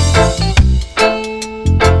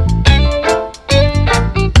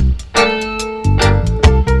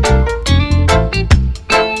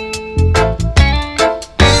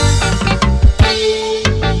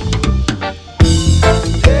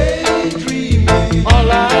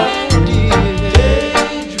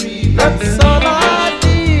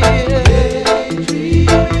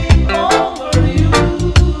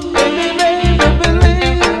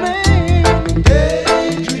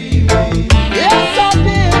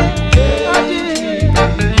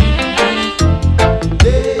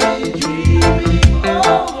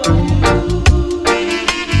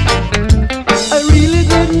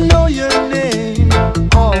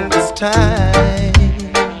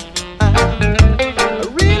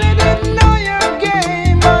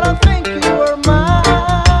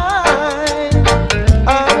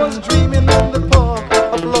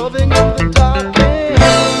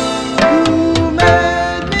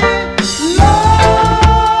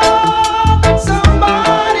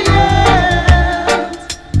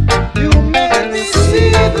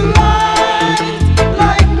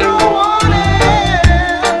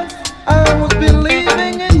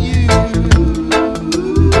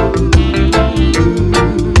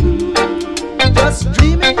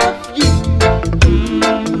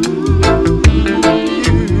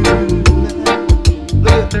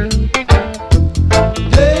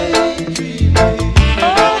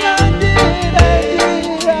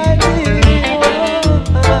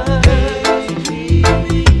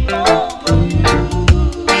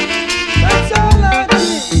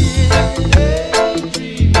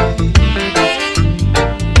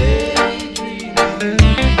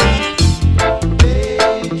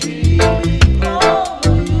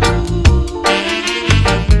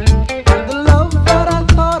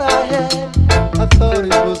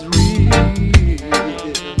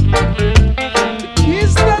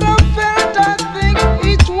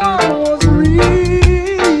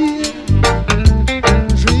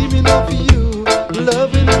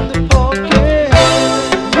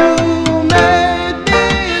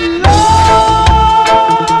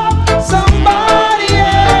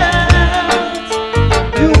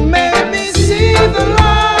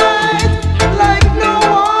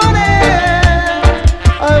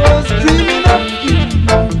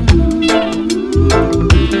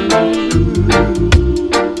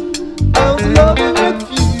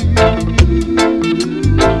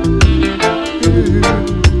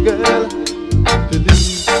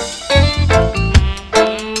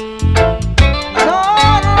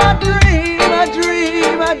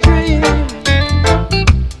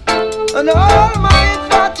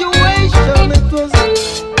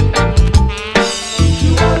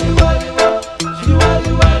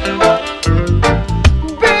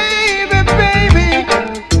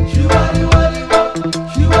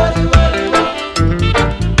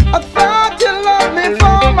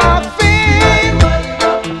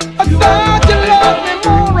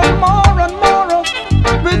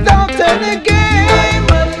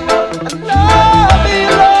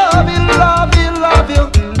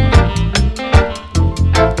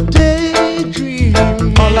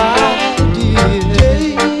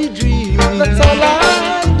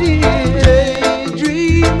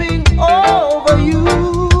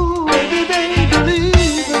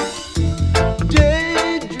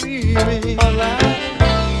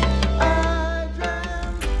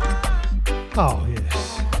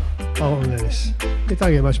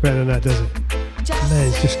 Don't get much better than that, does it?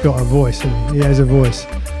 Man's just got a voice, and he has a voice.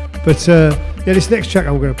 But yeah, this next track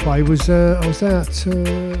I'm going to play was I was out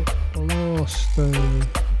last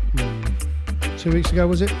 2 weeks ago,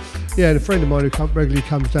 was it? Yeah, and a friend of mine who regularly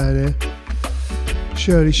comes down there,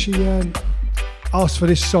 Shirley, she asked for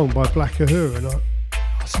this song by Black Uhuru, and I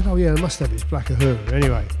said, oh yeah, I must have it, it's Black Uhuru.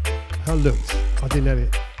 Anyway, I looked, I didn't have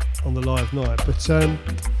it on the live night, but so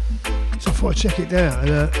I thought I'd check it down,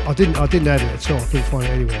 and I didn't have it at all. I couldn't find it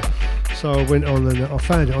anywhere. So I went on and I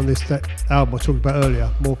found it on that album I talked about earlier,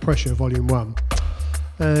 More Pressure, Volume 1.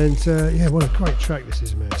 And yeah, what a great track this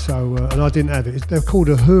is, man. So, and I didn't have it. They're called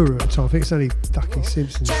Uhuru at the time. I think it's only Ducky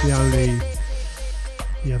Simpson's the only.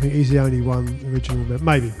 Yeah, I think he's the only one original.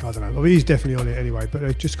 Maybe, I don't know. I mean, he's definitely on it anyway. But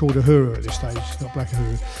they're just called Uhuru at this stage. It's not Black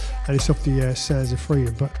Uhuru, and it's off the Sands of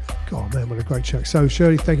Freedom. But God, man, what a great track. So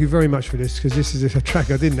Shirley, thank you very much for this, because this is a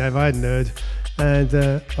track I didn't have, I hadn't heard,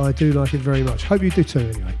 and I do like it very much. Hope you do too,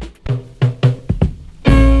 anyway.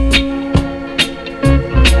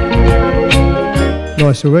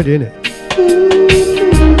 Nice already, isn't it?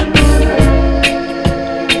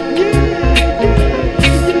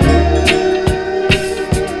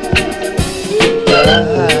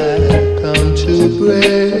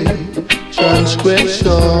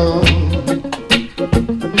 transgression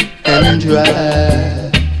and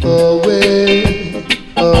drive away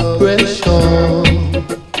oppression.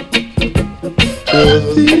 To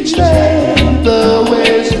teach them the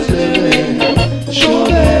ways of living, show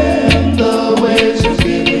them the ways of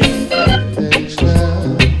giving. Thanks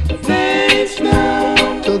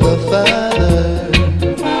now to the Father.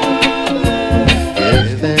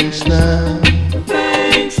 Give thanks now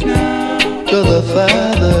to the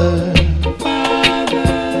Father.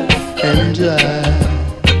 And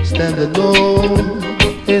I stand alone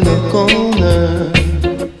in a corner,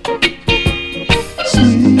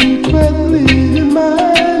 secretly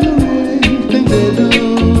admiring things they do.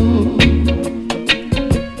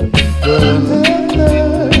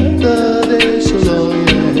 The days so long,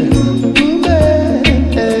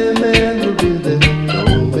 yeah. Amen will be there.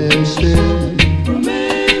 Romancing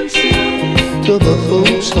to the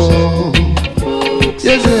folk song.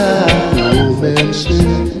 Yes, I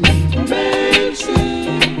romancing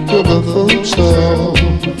to the folk song.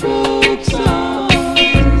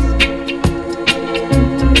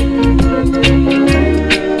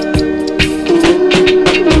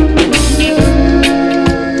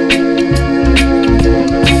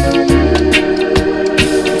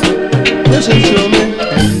 Listen to me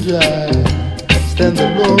and I stand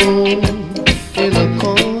alone in a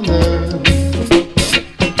corner,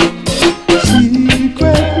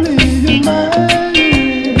 secretly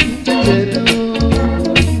admiring things they do.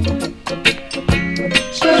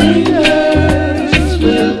 Strangers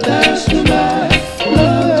will pass me by,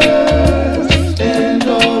 lovers and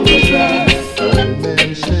always right.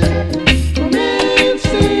 Romancing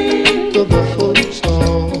to the folk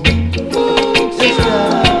song. Yes, I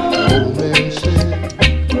romancing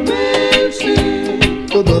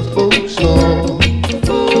to the folk song.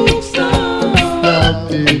 Now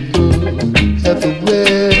people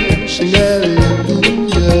everywhere sing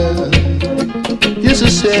hallelujah. Yes, I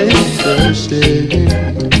say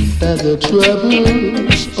that the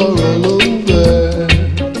troubles are all over,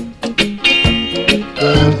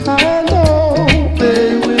 but I know they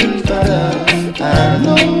will find out. I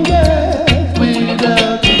know that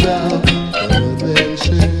without a doubt, they'll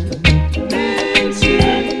sing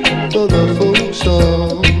for the folk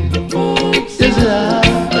song. Yes, I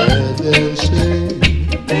they'll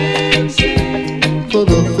sing for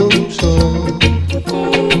the folk song.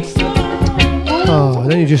 Oh,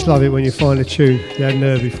 don't you just love it when you find a tune you hadn't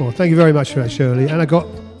heard before? Thank you very much for that, Shirley. And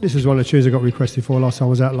this was one of the tunes I got requested for last time I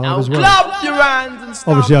was out live as well. Clap your hands and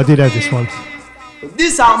stomp. Obviously, I did have this one.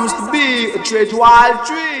 This happens to be a treat wild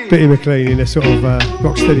tree. Bitty McClean in a sort of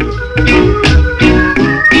rock steady.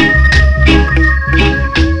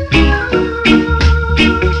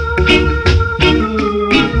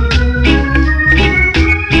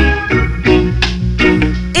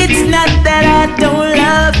 It's not that I don't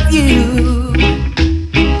love you.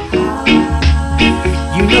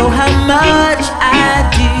 You know how much I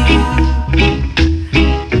do.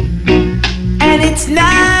 And it's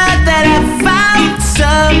not that I found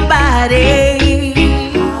somebody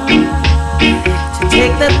to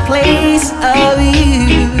take the place of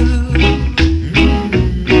you.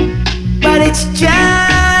 But it's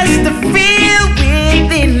just the feel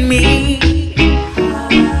within me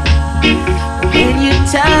when you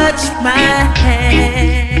touch my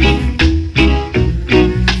hand,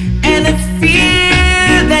 and the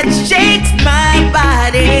fear that shakes my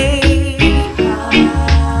body,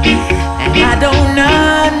 and I don't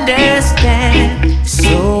understand,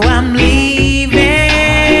 so I'm leaving.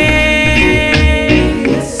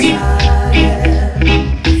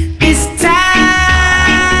 This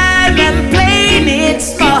time I'm playing it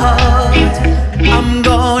smart. I'm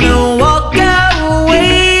gonna walk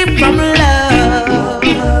away from love.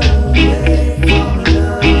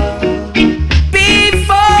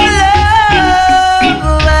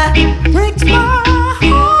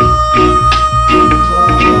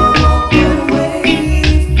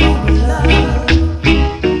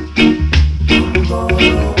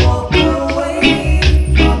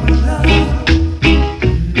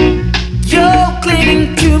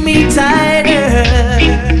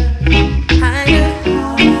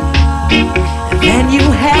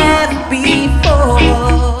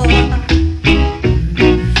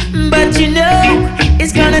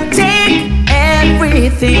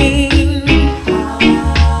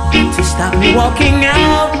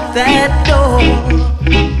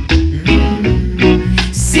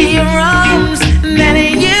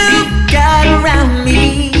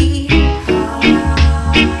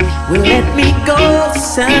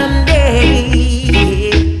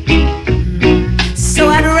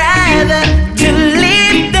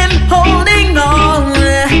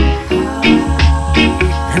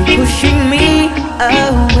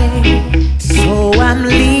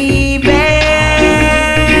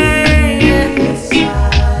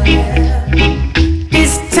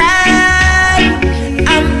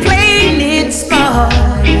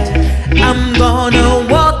 I'm gonna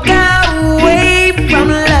walk away from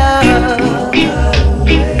love.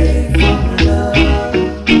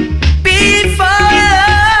 Before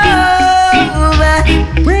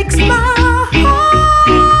love breaks my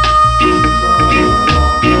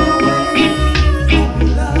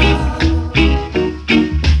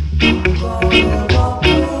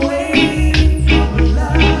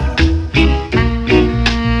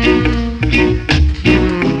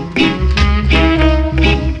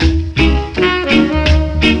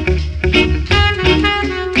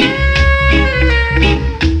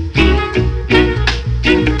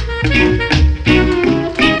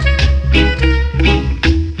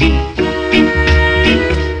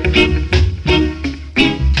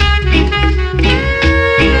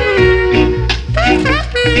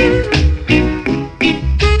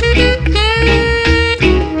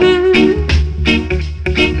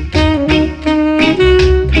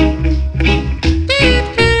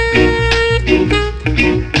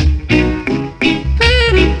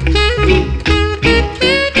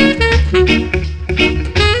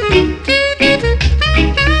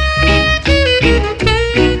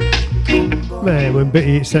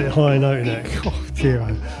Bitty hits that high note in that. Oh, dear.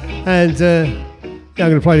 And yeah, I'm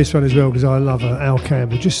going to play this one as well because I love Al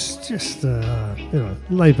Campbell. Just you know,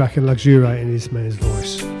 laid back and luxuriating this man's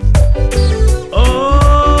voice. Oh,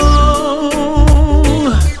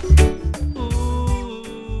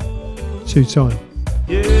 2-time.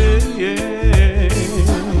 Yeah.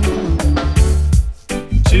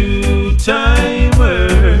 2-timer,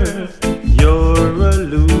 you're a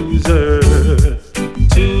loser.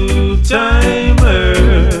 2-timer,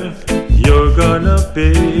 you're gonna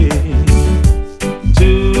pay.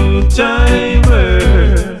 2-timer,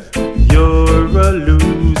 you're a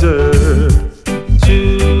loser.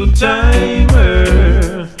 2-timer,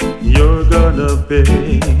 you're gonna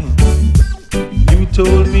pay. You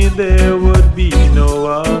told me there would be no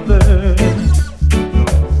other,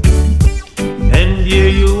 and here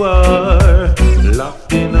you are,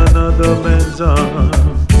 locked in another man's arms.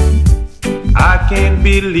 I can't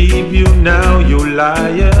believe you now, you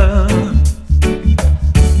liar.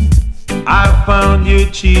 I found you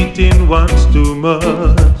cheating once too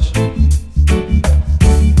much.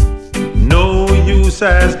 No use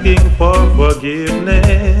asking for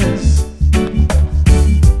forgiveness.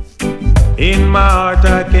 In my heart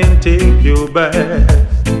I can take you back,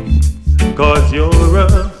 'cause you're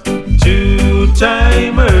a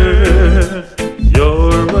 2-timer,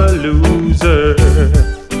 you're a loser.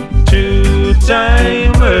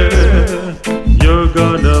 2-timer, you're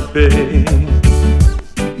gonna pay.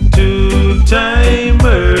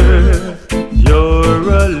 2-timer, you're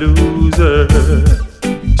a loser.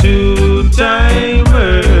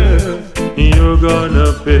 2-timer, you're gonna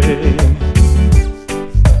pay.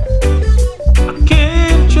 I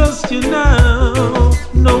can't trust you now,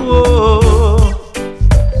 no,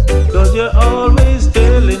 'cause you're always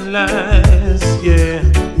telling lies, yeah.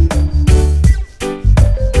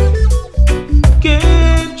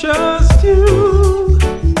 Can't trust you,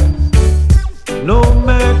 no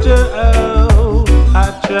matter how I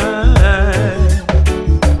try.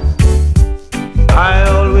 I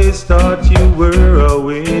always thought you were a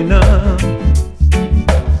winner,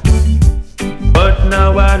 but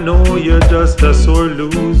now I know you're just a sore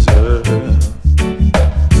loser.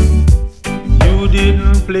 You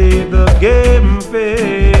didn't play the game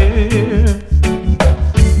fair,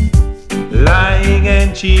 lying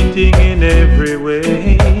and cheating in every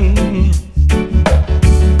way.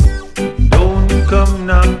 Don't come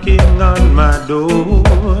knocking on my door.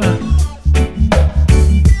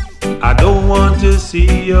 I don't want to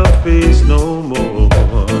see your face no more,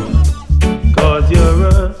 'cause you're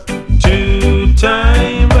a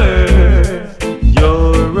 2-timer,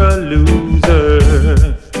 you're a loser.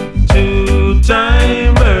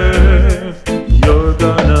 2-timer, you're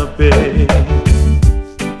gonna pay.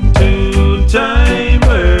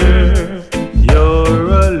 2-timer, you're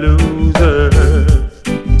a loser.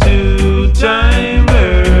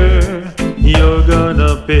 2-timer, you're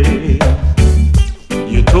gonna pay.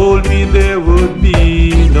 You told me there would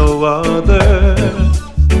be no other,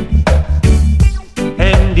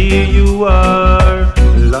 and here you are,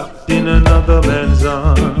 locked in another man's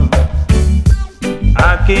arms.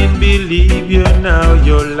 I can't believe you now,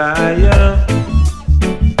 you're a liar.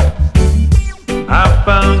 I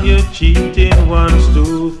found you cheating once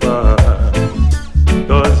too far,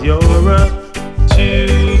 'cause you're a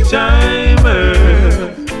 2-timer,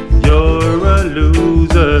 you're a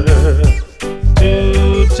loser.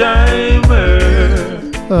 2-timer.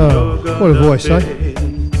 Oh, what a voice, eh?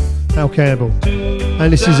 Al Campbell.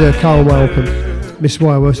 And this is Carl Malcolm. Miss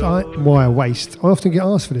Wire Waste. I often get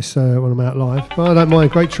asked for this when I'm out live, but I don't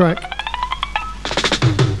mind. Great track.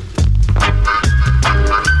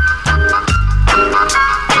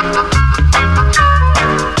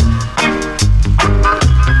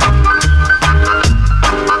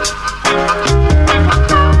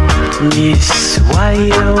 Miss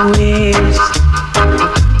Wire Waste,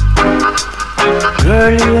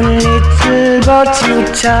 girl, you little but you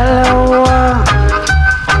tallow.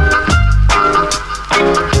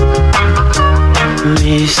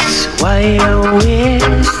 Miss Wire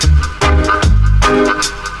Waste,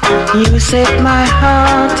 you set my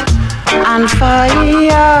heart on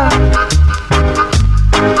fire.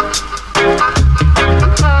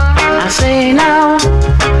 I say now,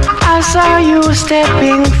 I saw you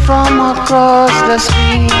stepping from across the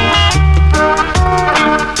street,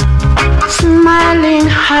 smiling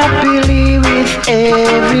happily with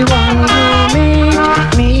everyone you meet.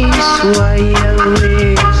 Miss Wire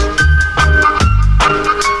Waste,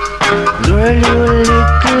 girl, you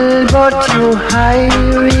little but you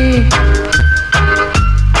hairy.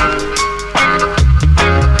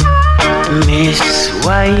 Miss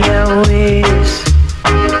Wire Waste,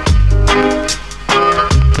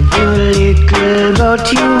 you little but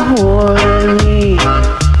you hold me.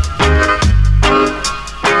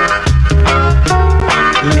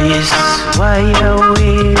 Miss Wire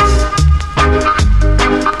Waste,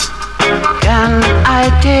 can I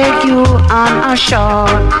take you on a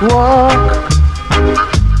short walk?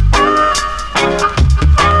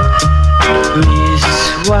 Miss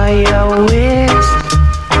Wire Waste,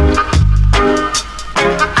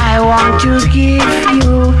 I want to give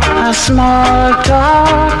you a small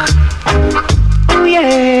talk. Oh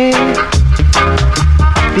yeah,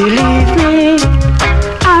 believe me,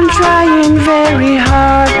 I'm trying very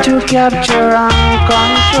hard to capture and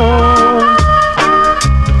control.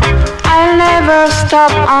 I'll never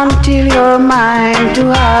stop until you're mine to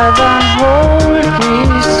have and hold.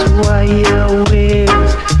 Miss Wire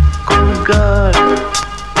Waste, good God,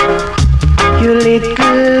 you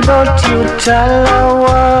little but you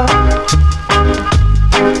tallow.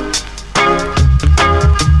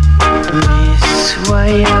 Miss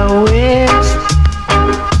Wire Waste,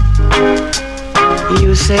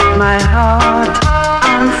 you set my heart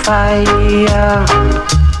on fire.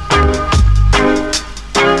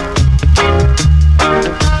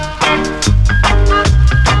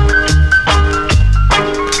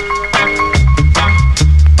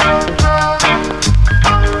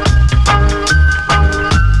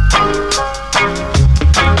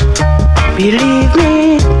 Believe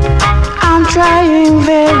me, I'm trying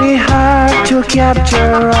very hard to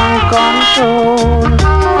capture and control.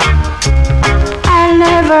 I'll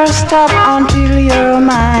never stop until you're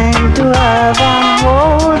mine to have and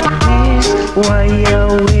hold. Miss Wire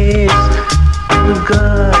Waste, oh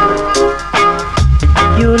God,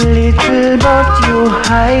 you little but you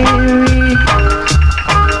hairy.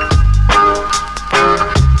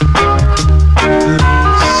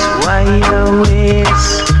 Miss Wire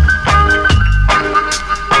Waste,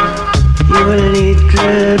 you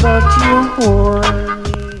little but you hold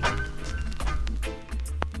me.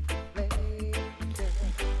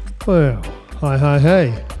 Well,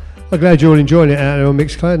 hi. I'm glad you're all enjoying it out there on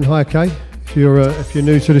Mixcloud, and hi Kay, if you're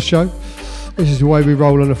new to the show. This is the way we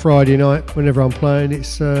roll on a Friday night whenever I'm playing.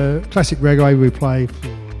 It's classic reggae. We play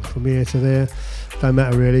from here to there, don't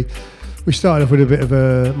matter really. We started off with a bit of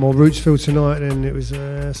a more roots feel tonight, and it was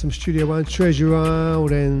some Studio One Treasure Isle,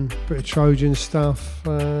 then a bit of Trojan stuff,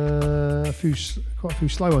 quite a few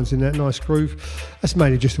slow ones in that nice groove. That's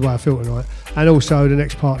mainly just the way I feel tonight. And also the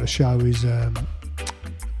next part of the show is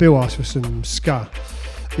Bill asked for some ska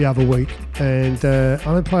the other week, and I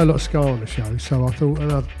don't play a lot of ska on the show, so I thought,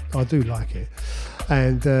 and I do like it,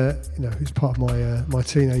 and it's part of my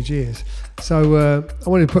teenage years. So I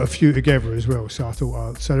wanted to put a few together as well. So I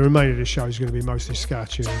thought, so the remainder of the show is going to be mostly ska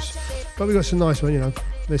tunes, but we got some nice ones.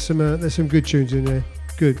 There's some good tunes in there.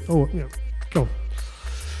 Good. Oh, go on.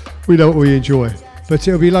 We know what we enjoy, but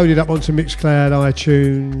it'll be loaded up onto Mixcloud,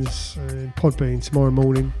 iTunes, and Podbean tomorrow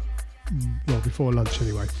morning. Well, before lunch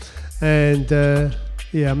anyway. And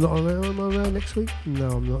I'm not around next week. No,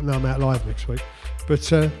 I'm not. No, I'm out live next week. But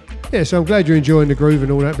so I'm glad you're enjoying the groove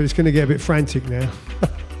and all that. But it's going to get a bit frantic now.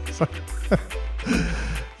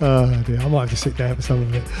 Oh dear, I might have to sit down for some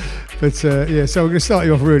of it. But so we're going to start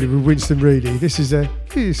you off really with Winston Reedy. This is a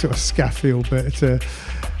sort of ska feel, but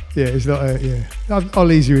it's not.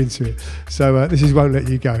 I'll ease you into it. So this is Won't Let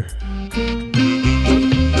You Go.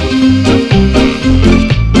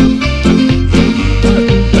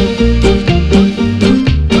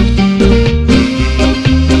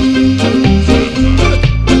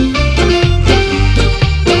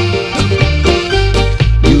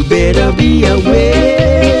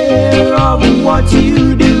 what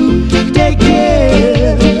you do. Take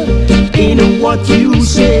care in what you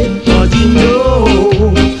say, 'cause you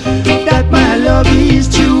know that my love is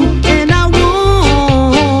true, and I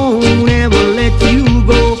won't ever let you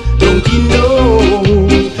go. Don't you know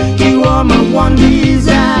you are my one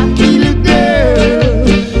desire, little girl.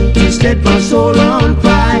 You set my soul on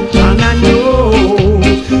fire, and I know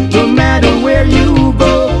no matter where you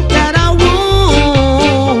go, that I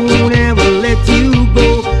won't ever let you go.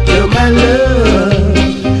 You're my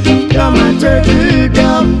love, you're my turtle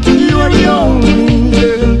dove. You're the only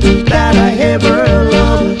girl that I ever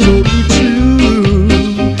loved. So be true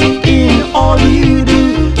in all you do,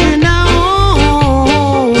 and I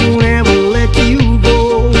won't ever let you go.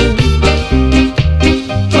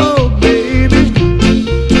 Oh, baby.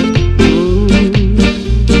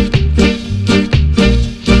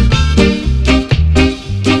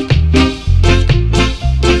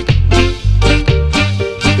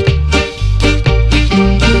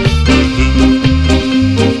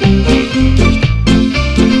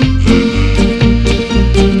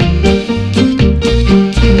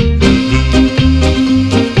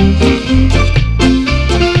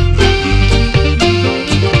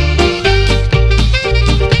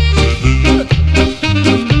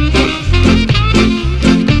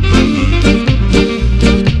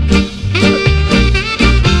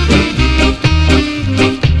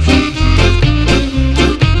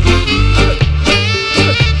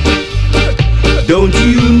 Don't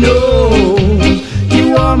you know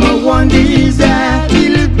you are my one desire,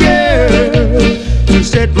 little girl. You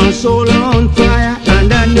set my soul on fire,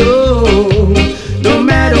 and I know no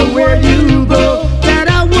matter where you go, that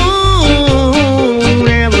I won't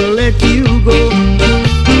ever let you go.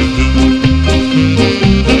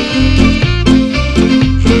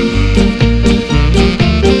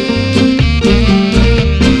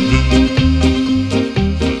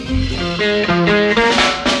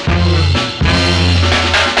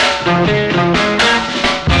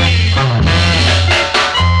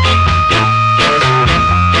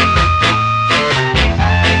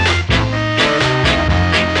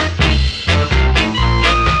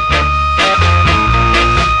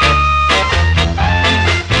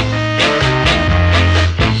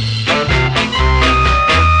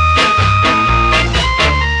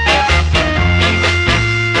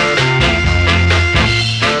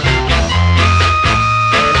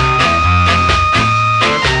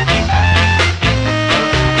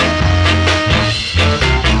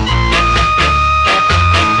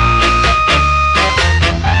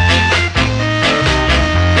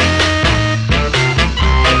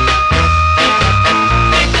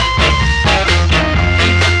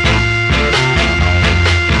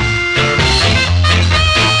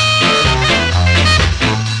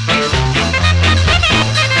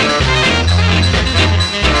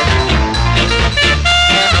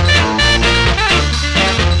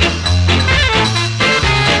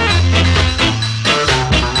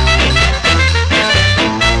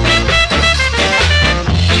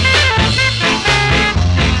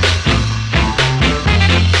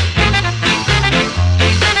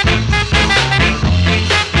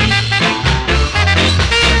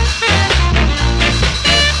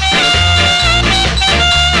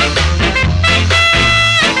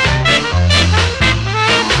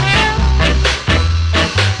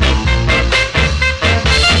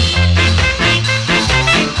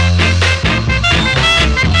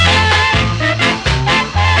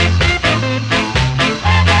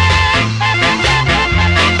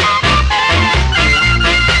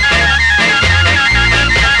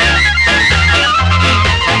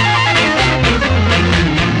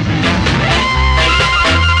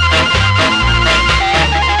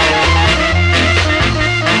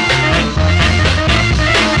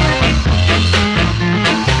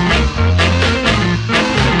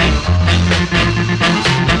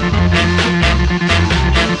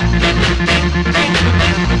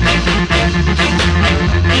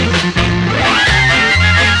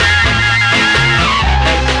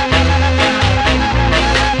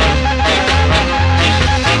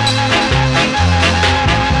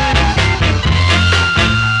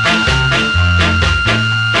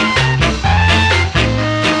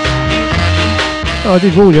 I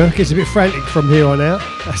did warn you, it gets a bit frantic from here on out.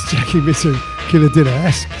 That's Jackie Mitton, Killer Dinner.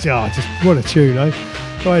 That's just what a tune, eh?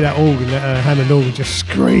 The way that organ, that Hammond organ just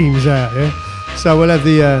screams out, yeah? So we'll have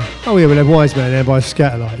the, we'll have Wise Man now by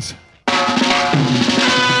Skatalites.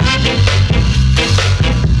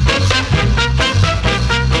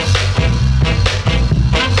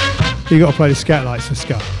 You got to play the Skatalites for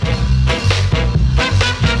ska.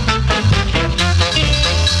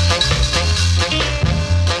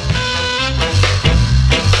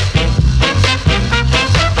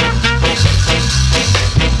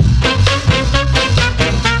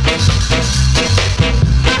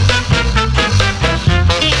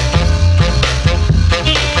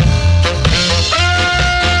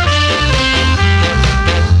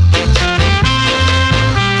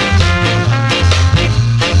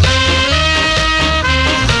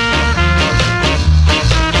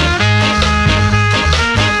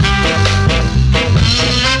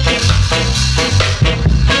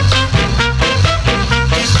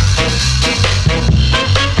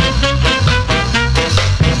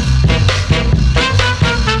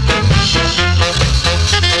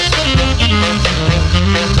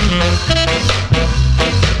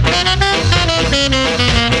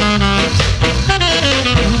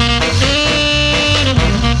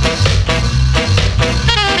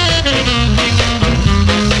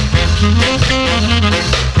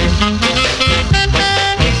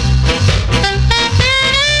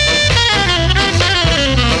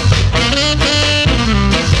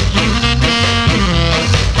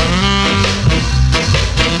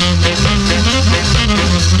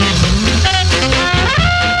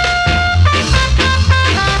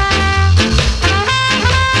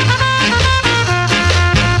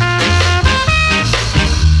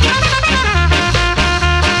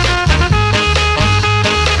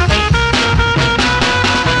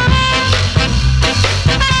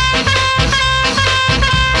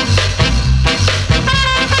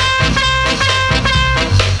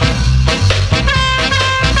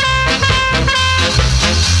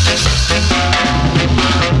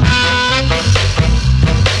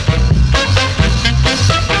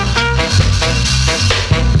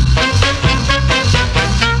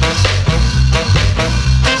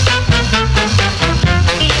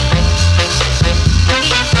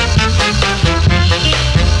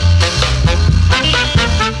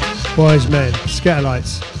 Wise Man,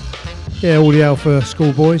 Skatalites. Yeah, all the Alpha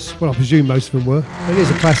schoolboys. Well, I presume most of them were. It is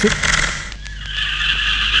a classic.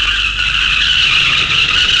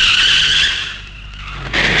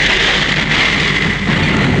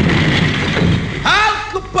 Al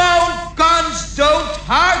Capone guns don't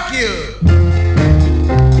argue.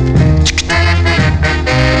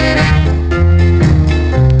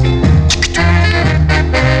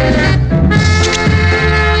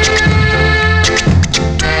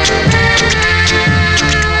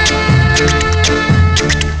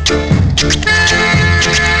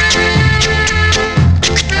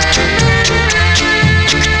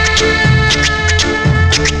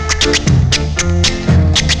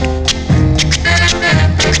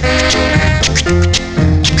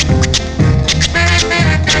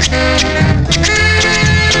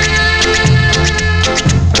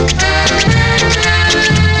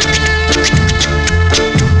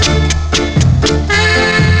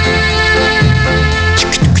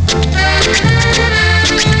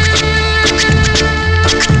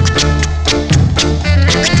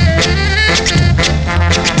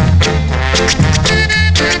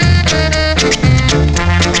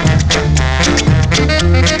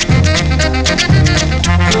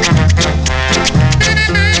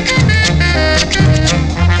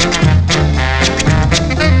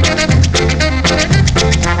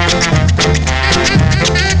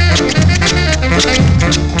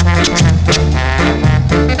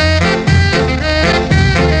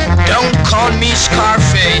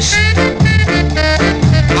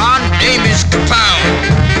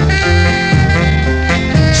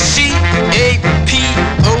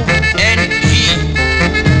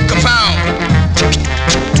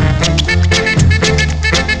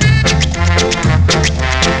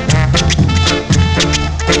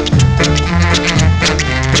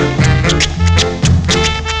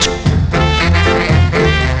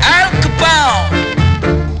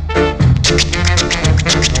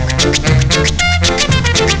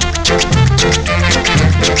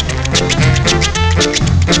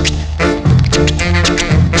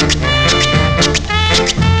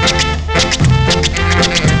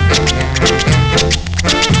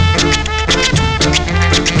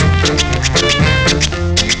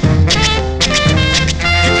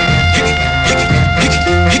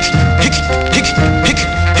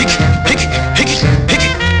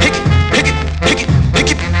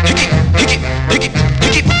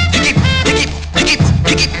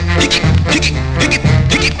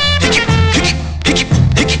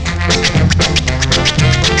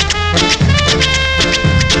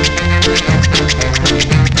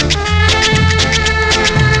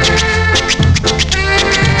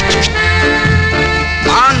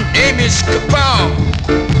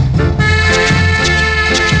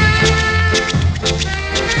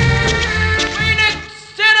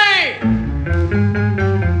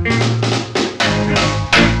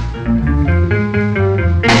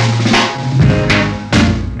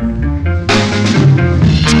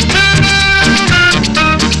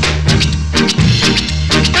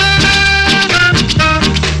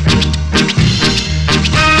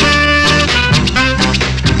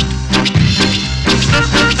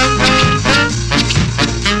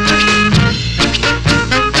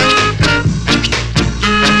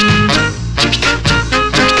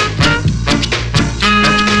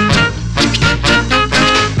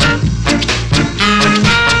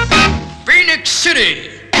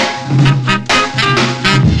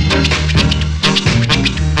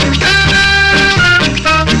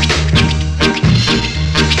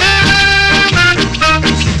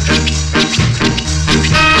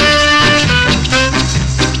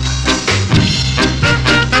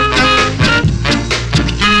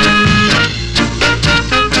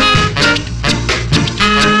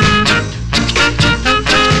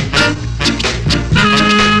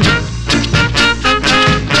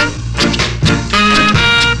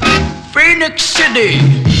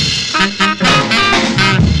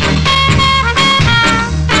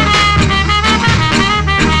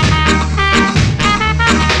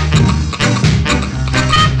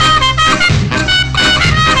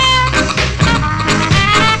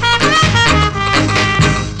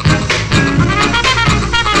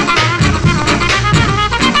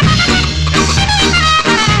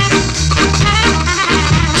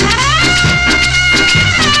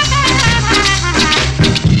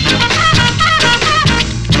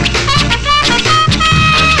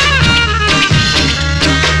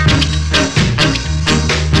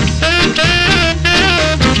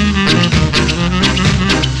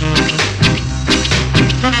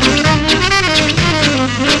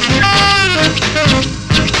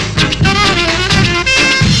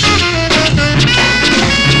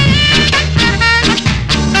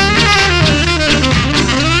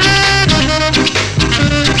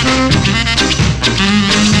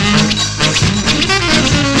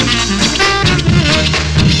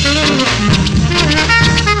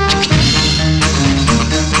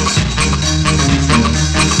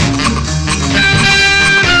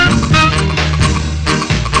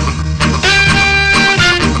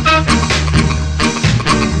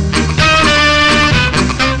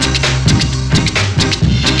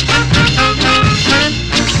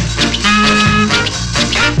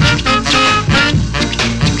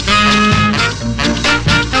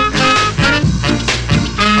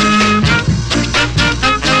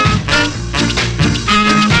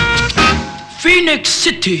 Phoenix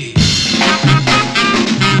City.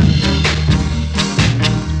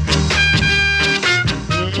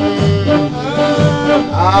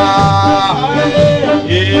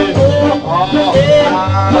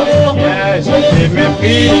 Yes, she give me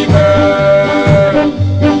fever,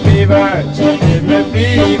 fever, she give me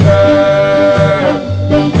fever,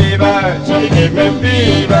 fever, she give me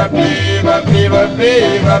fever, fever, fever,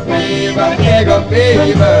 fever, fever, nigga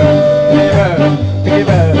fever, fever,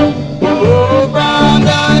 fever. Oh, from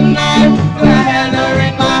the night I held her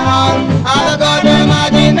in my arms, all I got the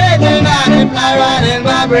imagination and it fly right in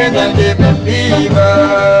my brain and give me fever.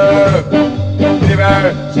 Fever,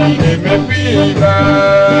 she give me fever,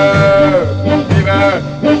 fever.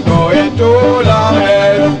 It's going too long,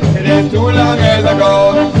 it is too long years ago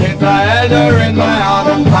since I held her in my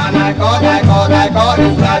arms, and I caught,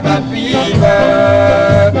 it's like a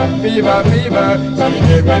fever, fever, fever. She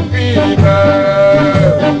give me fever,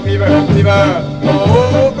 fever, fever.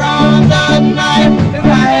 Oh, from that night since I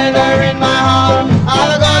held her in my arms, all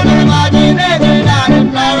I got the imagination and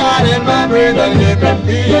it fly right in my brain and give me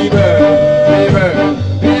fever. Fever,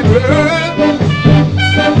 fever.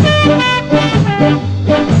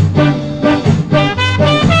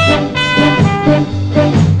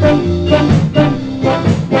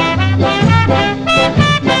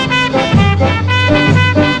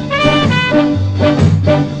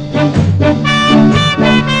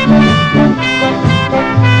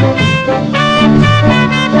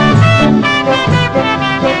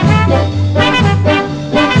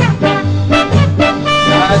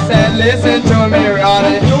 Listen to me,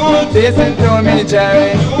 Ronnie. Listen to me,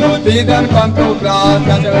 Jerry. Please don't come too close.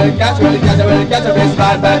 Catch a bit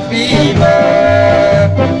bad fever.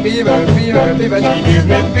 Fever, fever, fever. She gives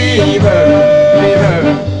me fever, fever,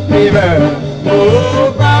 fever.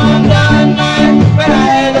 Oh, from the night when I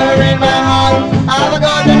had her in my heart, I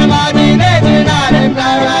got an imagination and it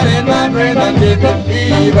fly right in my brain and give me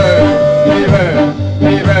fever, fever,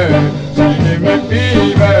 fever. She gives me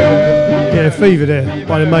fever. Yeah, Fever there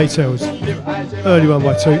by the Maytals. Early one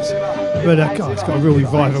by Toots. But God, it's got a real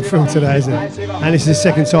revival feel today, isn't it? And this is the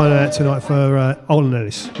second time out tonight for Olin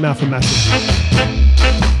Ellis, Mouth and Massive.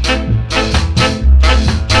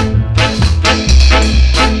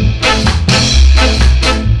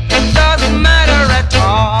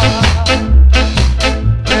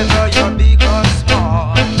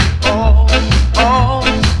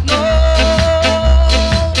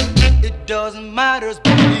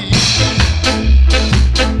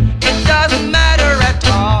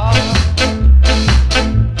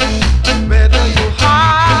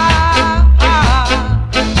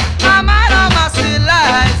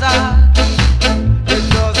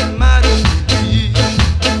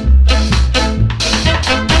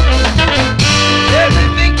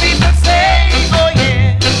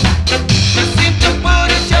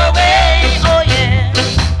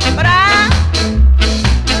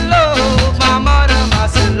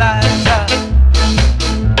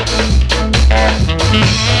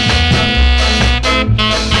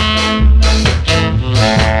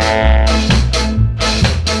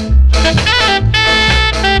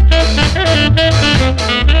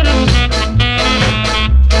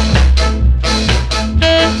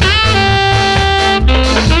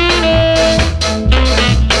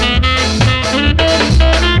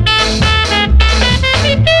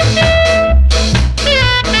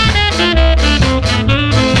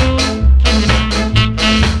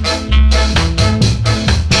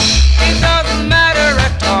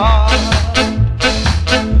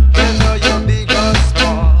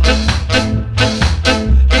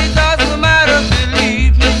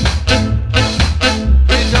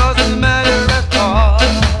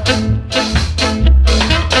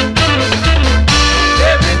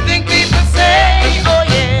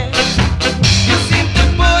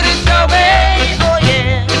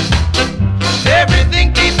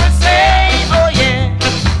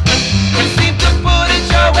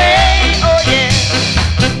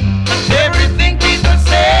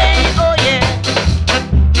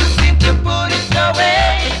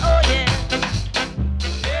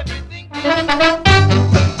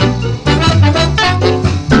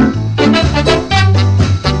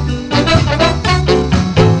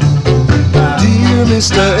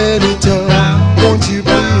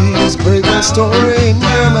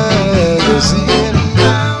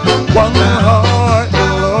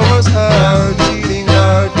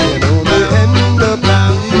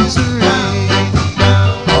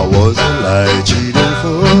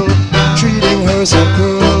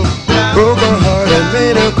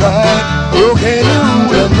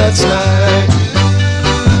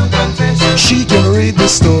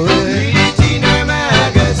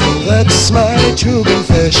 my true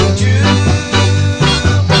confession.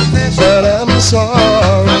 But I'm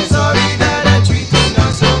sorry. I'm sorry that I treated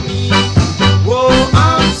her so mean. Whoa,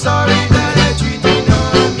 I'm sorry that I treated her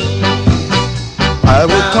mean. I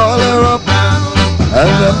would call her up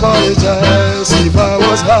and apologize if I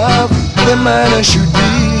was half the man I should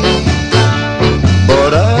be.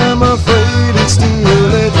 But I'm afraid it's too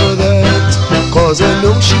late for that, 'cause I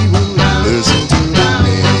know she won't listen to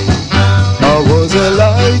me. I was a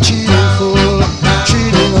lie, cheating fool,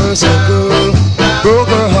 treating her so good. Broke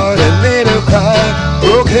her heart and made her cry.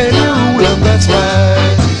 Broke any rule and that's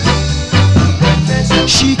why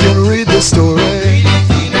she can read the story.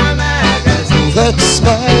 That's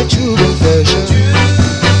my true confession.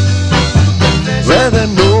 Let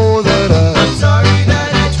them know that I'm sorry that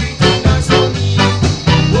I treated her so mean.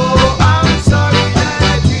 Oh, I'm sorry that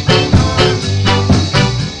I treated her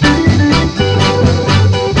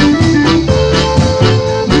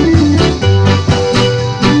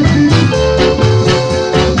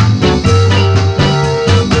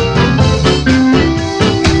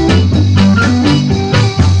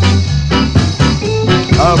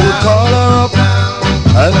I would call her up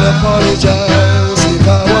and apologize if I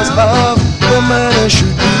was half the man I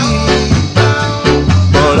should be.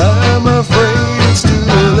 But I'm afraid it's too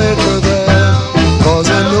late for that, 'cause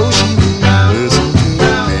I know she won't listen to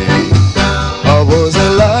me. I was a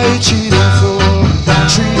lie, cheating fool,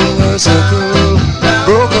 treating her so cruel.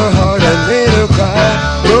 Broke her heart and made her cry.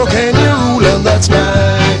 Broke any rule and that's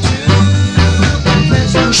mine.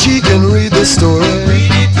 She can read the story.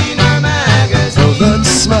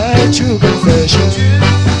 That's my true confession.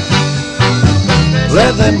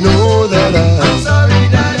 Let them know that I'm sorry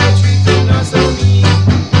that I treated her so mean.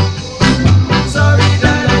 Sorry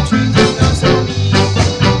that I treated her so mean.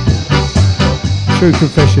 True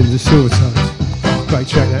Confessions, the Silvertones. Oh, great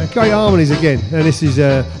track now. Great harmonies again. And this is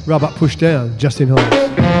Rub Up, Push Down, Justin Holmes.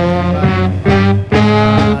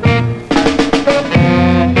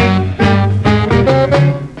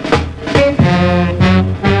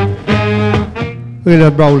 We're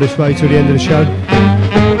going to roll this way to the end of the show.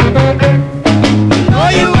 No,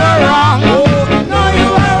 you were wrong. No, you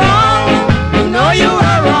were wrong. No, you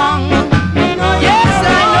were wrong. No, yes,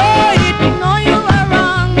 I know it. No, you were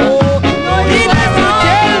wrong. No, you were wrong.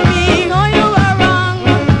 No, you were wrong.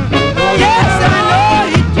 No, yes, I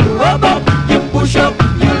know it. You rub up, you push up,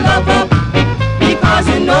 you love up, because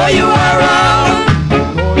you know you were wrong.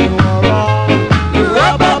 You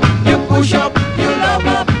rub up, you push up, you love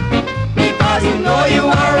up, because you know you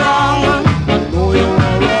were wrong.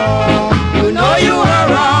 You know you were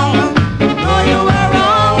wrong. No, you were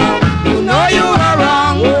wrong. You know you were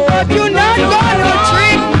wrong. But you're not gonna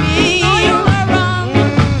trick me.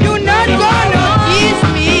 You're not gonna tease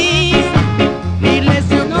me. Needless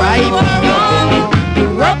to cry, you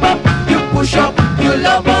rub up, you push up, you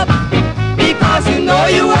love up, because you know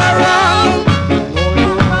you were wrong.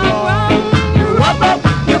 You rub up,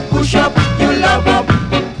 you push up, you love up,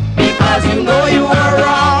 because you know you were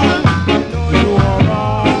wrong.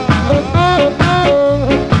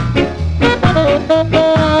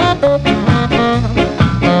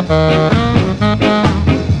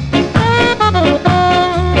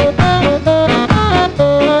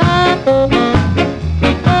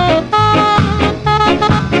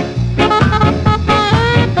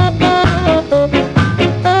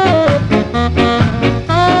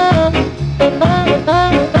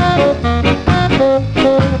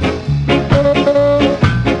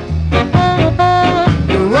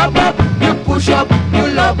 You rub up, you push up, you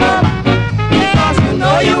love up, because you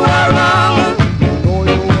know you were wrong.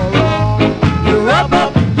 You rub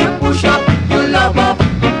up, you push up, you love up,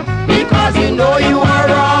 because you know you were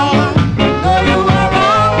wrong. Know you were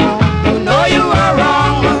wrong. You know you were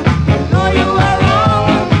wrong. Know you were wrong.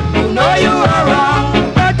 You know you were wrong.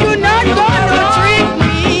 But you're not gonna trick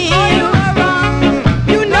me.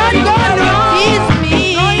 You're not gonna tease me.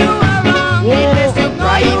 Needless to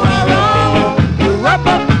cry, you were wrong. You rub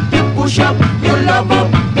up, you push up, you love up,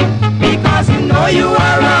 because you know you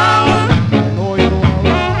were wrong.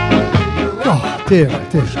 Oh, dear. I'm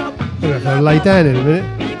going to have to lay down in a minute.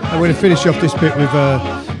 I'm going to finish off this bit with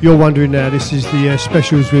You're Wondering Now. This is the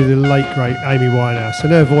specials with the late, great Amy Winehouse.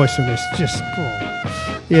 And her voice on this, just,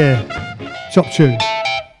 yeah, top tune.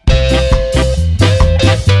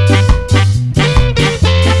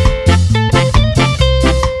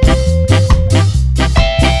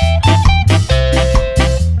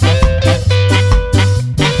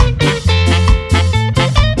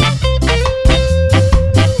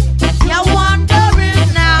 You're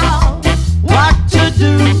wondering now what to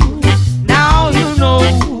do. Now you know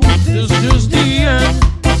this is the end.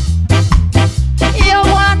 You're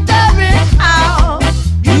wondering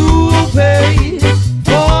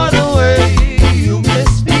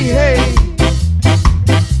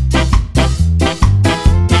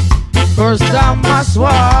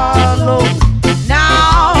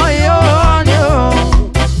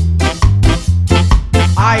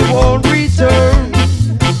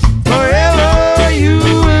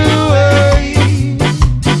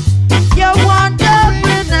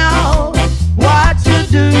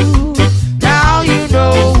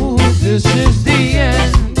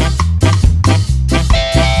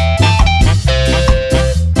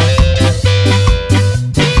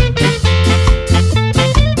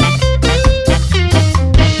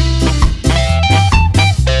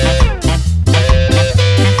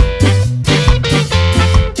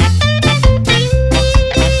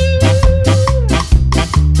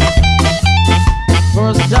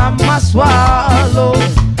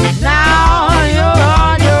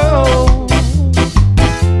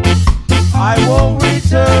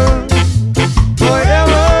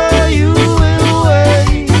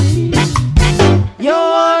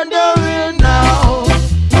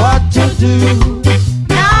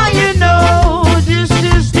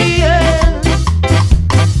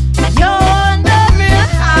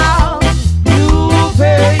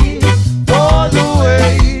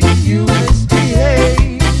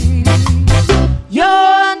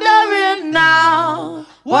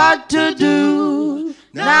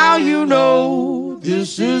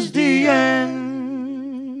this is the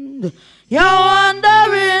end. You're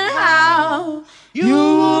wondering how you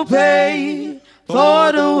will pay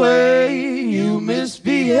for the way you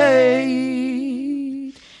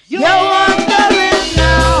misbehaved. You're wondering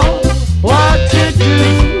now what to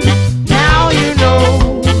do. Now you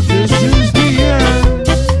know this is the end.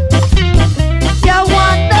 You're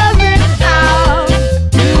wondering how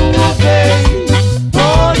you will pay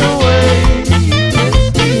for the way you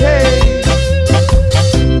misbehaved.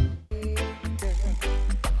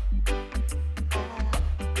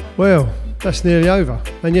 Well, that's nearly over.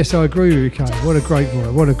 And yes, I agree with you, Kay. What a great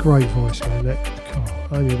voice. What a great voice, man. That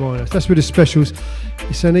only one. That's with the specials.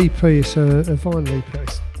 It's an EP. It's a vinyl EP.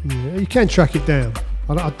 You can track it down.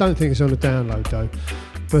 I don't think it's on the download though.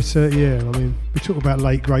 But yeah, I mean, we talk about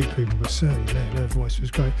late great people, but certainly their voice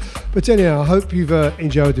was great. But anyhow, I hope you've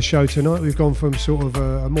enjoyed the show tonight. We've gone from sort of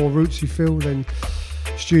a more rootsy feel than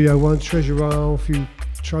Studio One, Treasure Isle, a few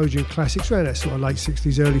Trojan classics, around that sort of late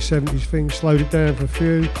 60s, early 70s thing, slowed it down for a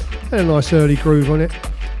few, had a nice early groove on it,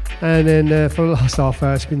 and then for the last half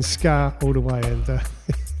hour it's been ska all the way, and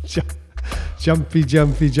jumpy.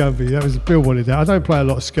 That was Bill wanted that. I don't play a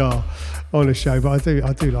lot of ska on the show, but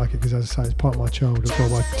I do like it because, as I say, it's part of my childhood, part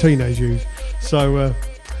of my teenage years. So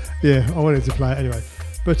yeah, I wanted to play it anyway.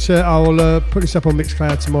 But I'll put this up on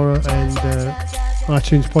Mixcloud tomorrow and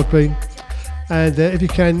iTunes, Podbean, and if you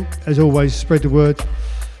can, as always, spread the word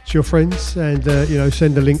to your friends and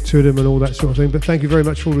send a link to them and all that sort of thing. But thank you very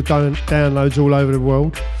much for all the downloads all over the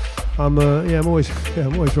world. I'm always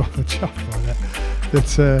rather chuffed by that.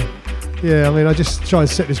 But I mean, I just try and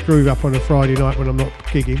set this groove up on a Friday night when I'm not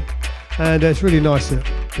gigging, and it's really nice that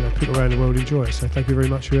people around the world enjoy it. So thank you very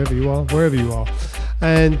much, whoever you are, wherever you are.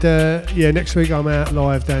 And next week I'm out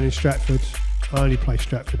live down in Stratford. I only play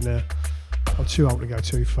Stratford now. I'm too old to go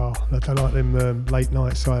too far. I don't like them late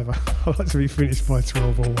nights either. I like to be finished by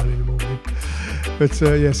 12 or 1 in the morning. But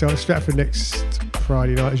so I'm at Stratford next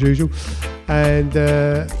Friday night as usual. And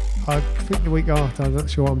I think the week after, I'm not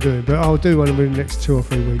sure what I'm doing, but I'll do one in the next 2 or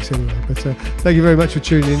 3 weeks anyway. But thank you very much for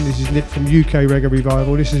tuning in. This is Nick from UK Reggae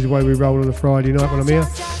Revival. This is the way we roll on a Friday night when I'm here.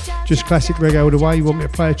 Just classic reggae all the way. You want me to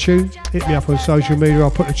play a tune? Hit me up on social media.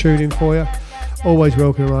 I'll put the tune in for you. Always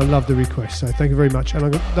welcome, and I love the request, so thank you very much. And we're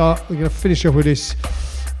going to finish off with this.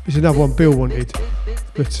 It's another one Bill wanted,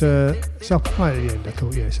 but so I'll play it at the end. I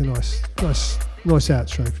thought, yeah, it's a nice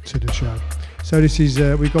outro to the show. So this is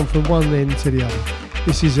we've gone from one end to the other.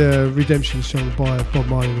 This is a redemption song by Bob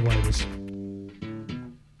Marley and the Wailers.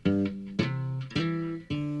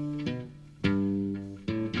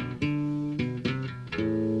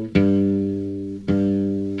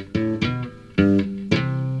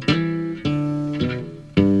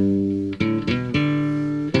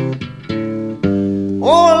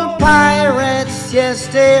 Yes,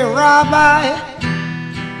 they robbed I,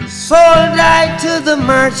 sold I to the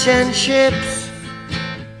merchant ships.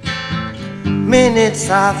 Minutes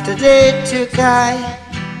after they took I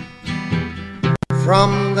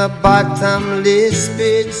from the bottomless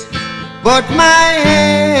pit, but my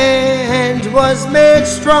hand was made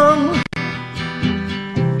strong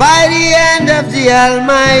by the hand of the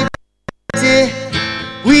Almighty.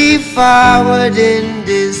 We forward in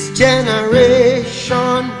this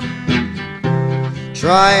generation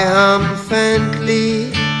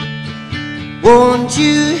triumphantly. Won't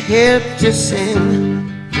you help to sing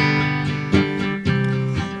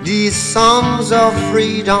these songs of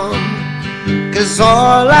freedom? 'Cause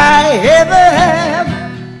all I ever have,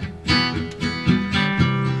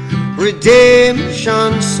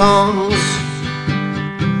 redemption songs,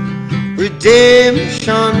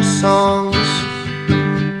 redemption songs.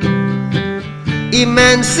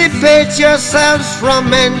 Emancipate yourselves from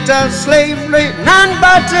mental slavery. None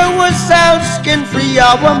but ourselves can free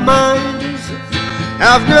our minds.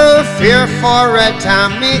 Have no fear for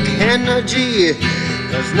atomic energy,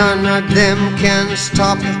 'cause none of them can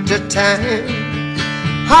stop the time.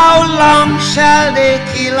 How long shall they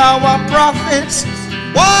kill our prophets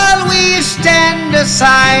while we stand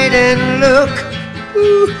aside and look?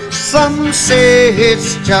 Ooh, some say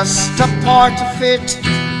it's just a part of it.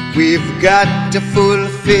 We've got to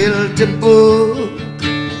fulfill the book.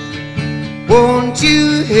 Won't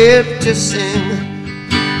you help to sing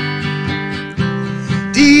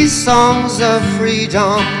these songs of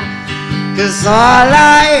freedom? 'Cause all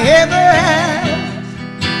I ever have,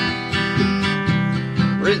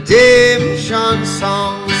 redemption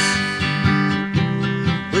songs,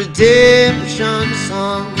 redemption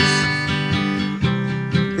songs,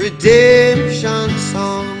 redemption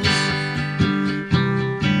songs.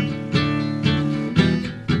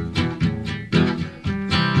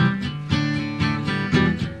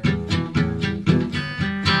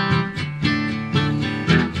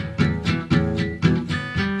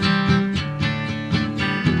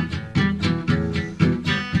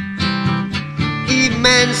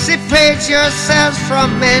 emancipate yourselves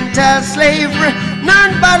from mental slavery.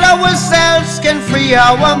 None but ourselves can free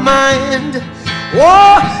our mind.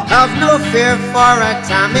 Oh, have no fear for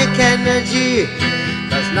atomic energy,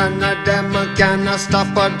 'cause none of them can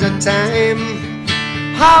stop at the time.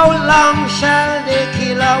 How long shall they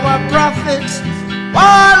kill our prophets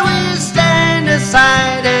while we stand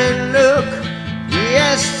aside and look?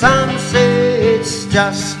 Yes, some say it's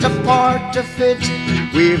just a part of it.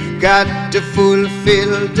 We've got to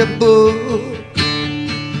fulfill the book.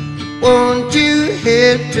 Won't you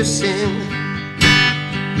help to sing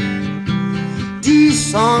these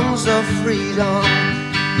songs of freedom?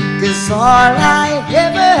 'Cause all I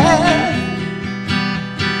ever have,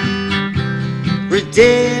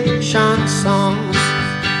 redemption songs,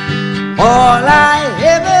 all I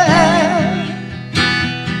ever have,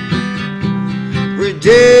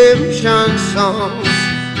 redemption songs,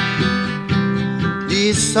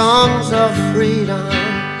 these songs of freedom,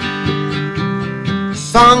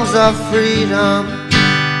 songs of freedom.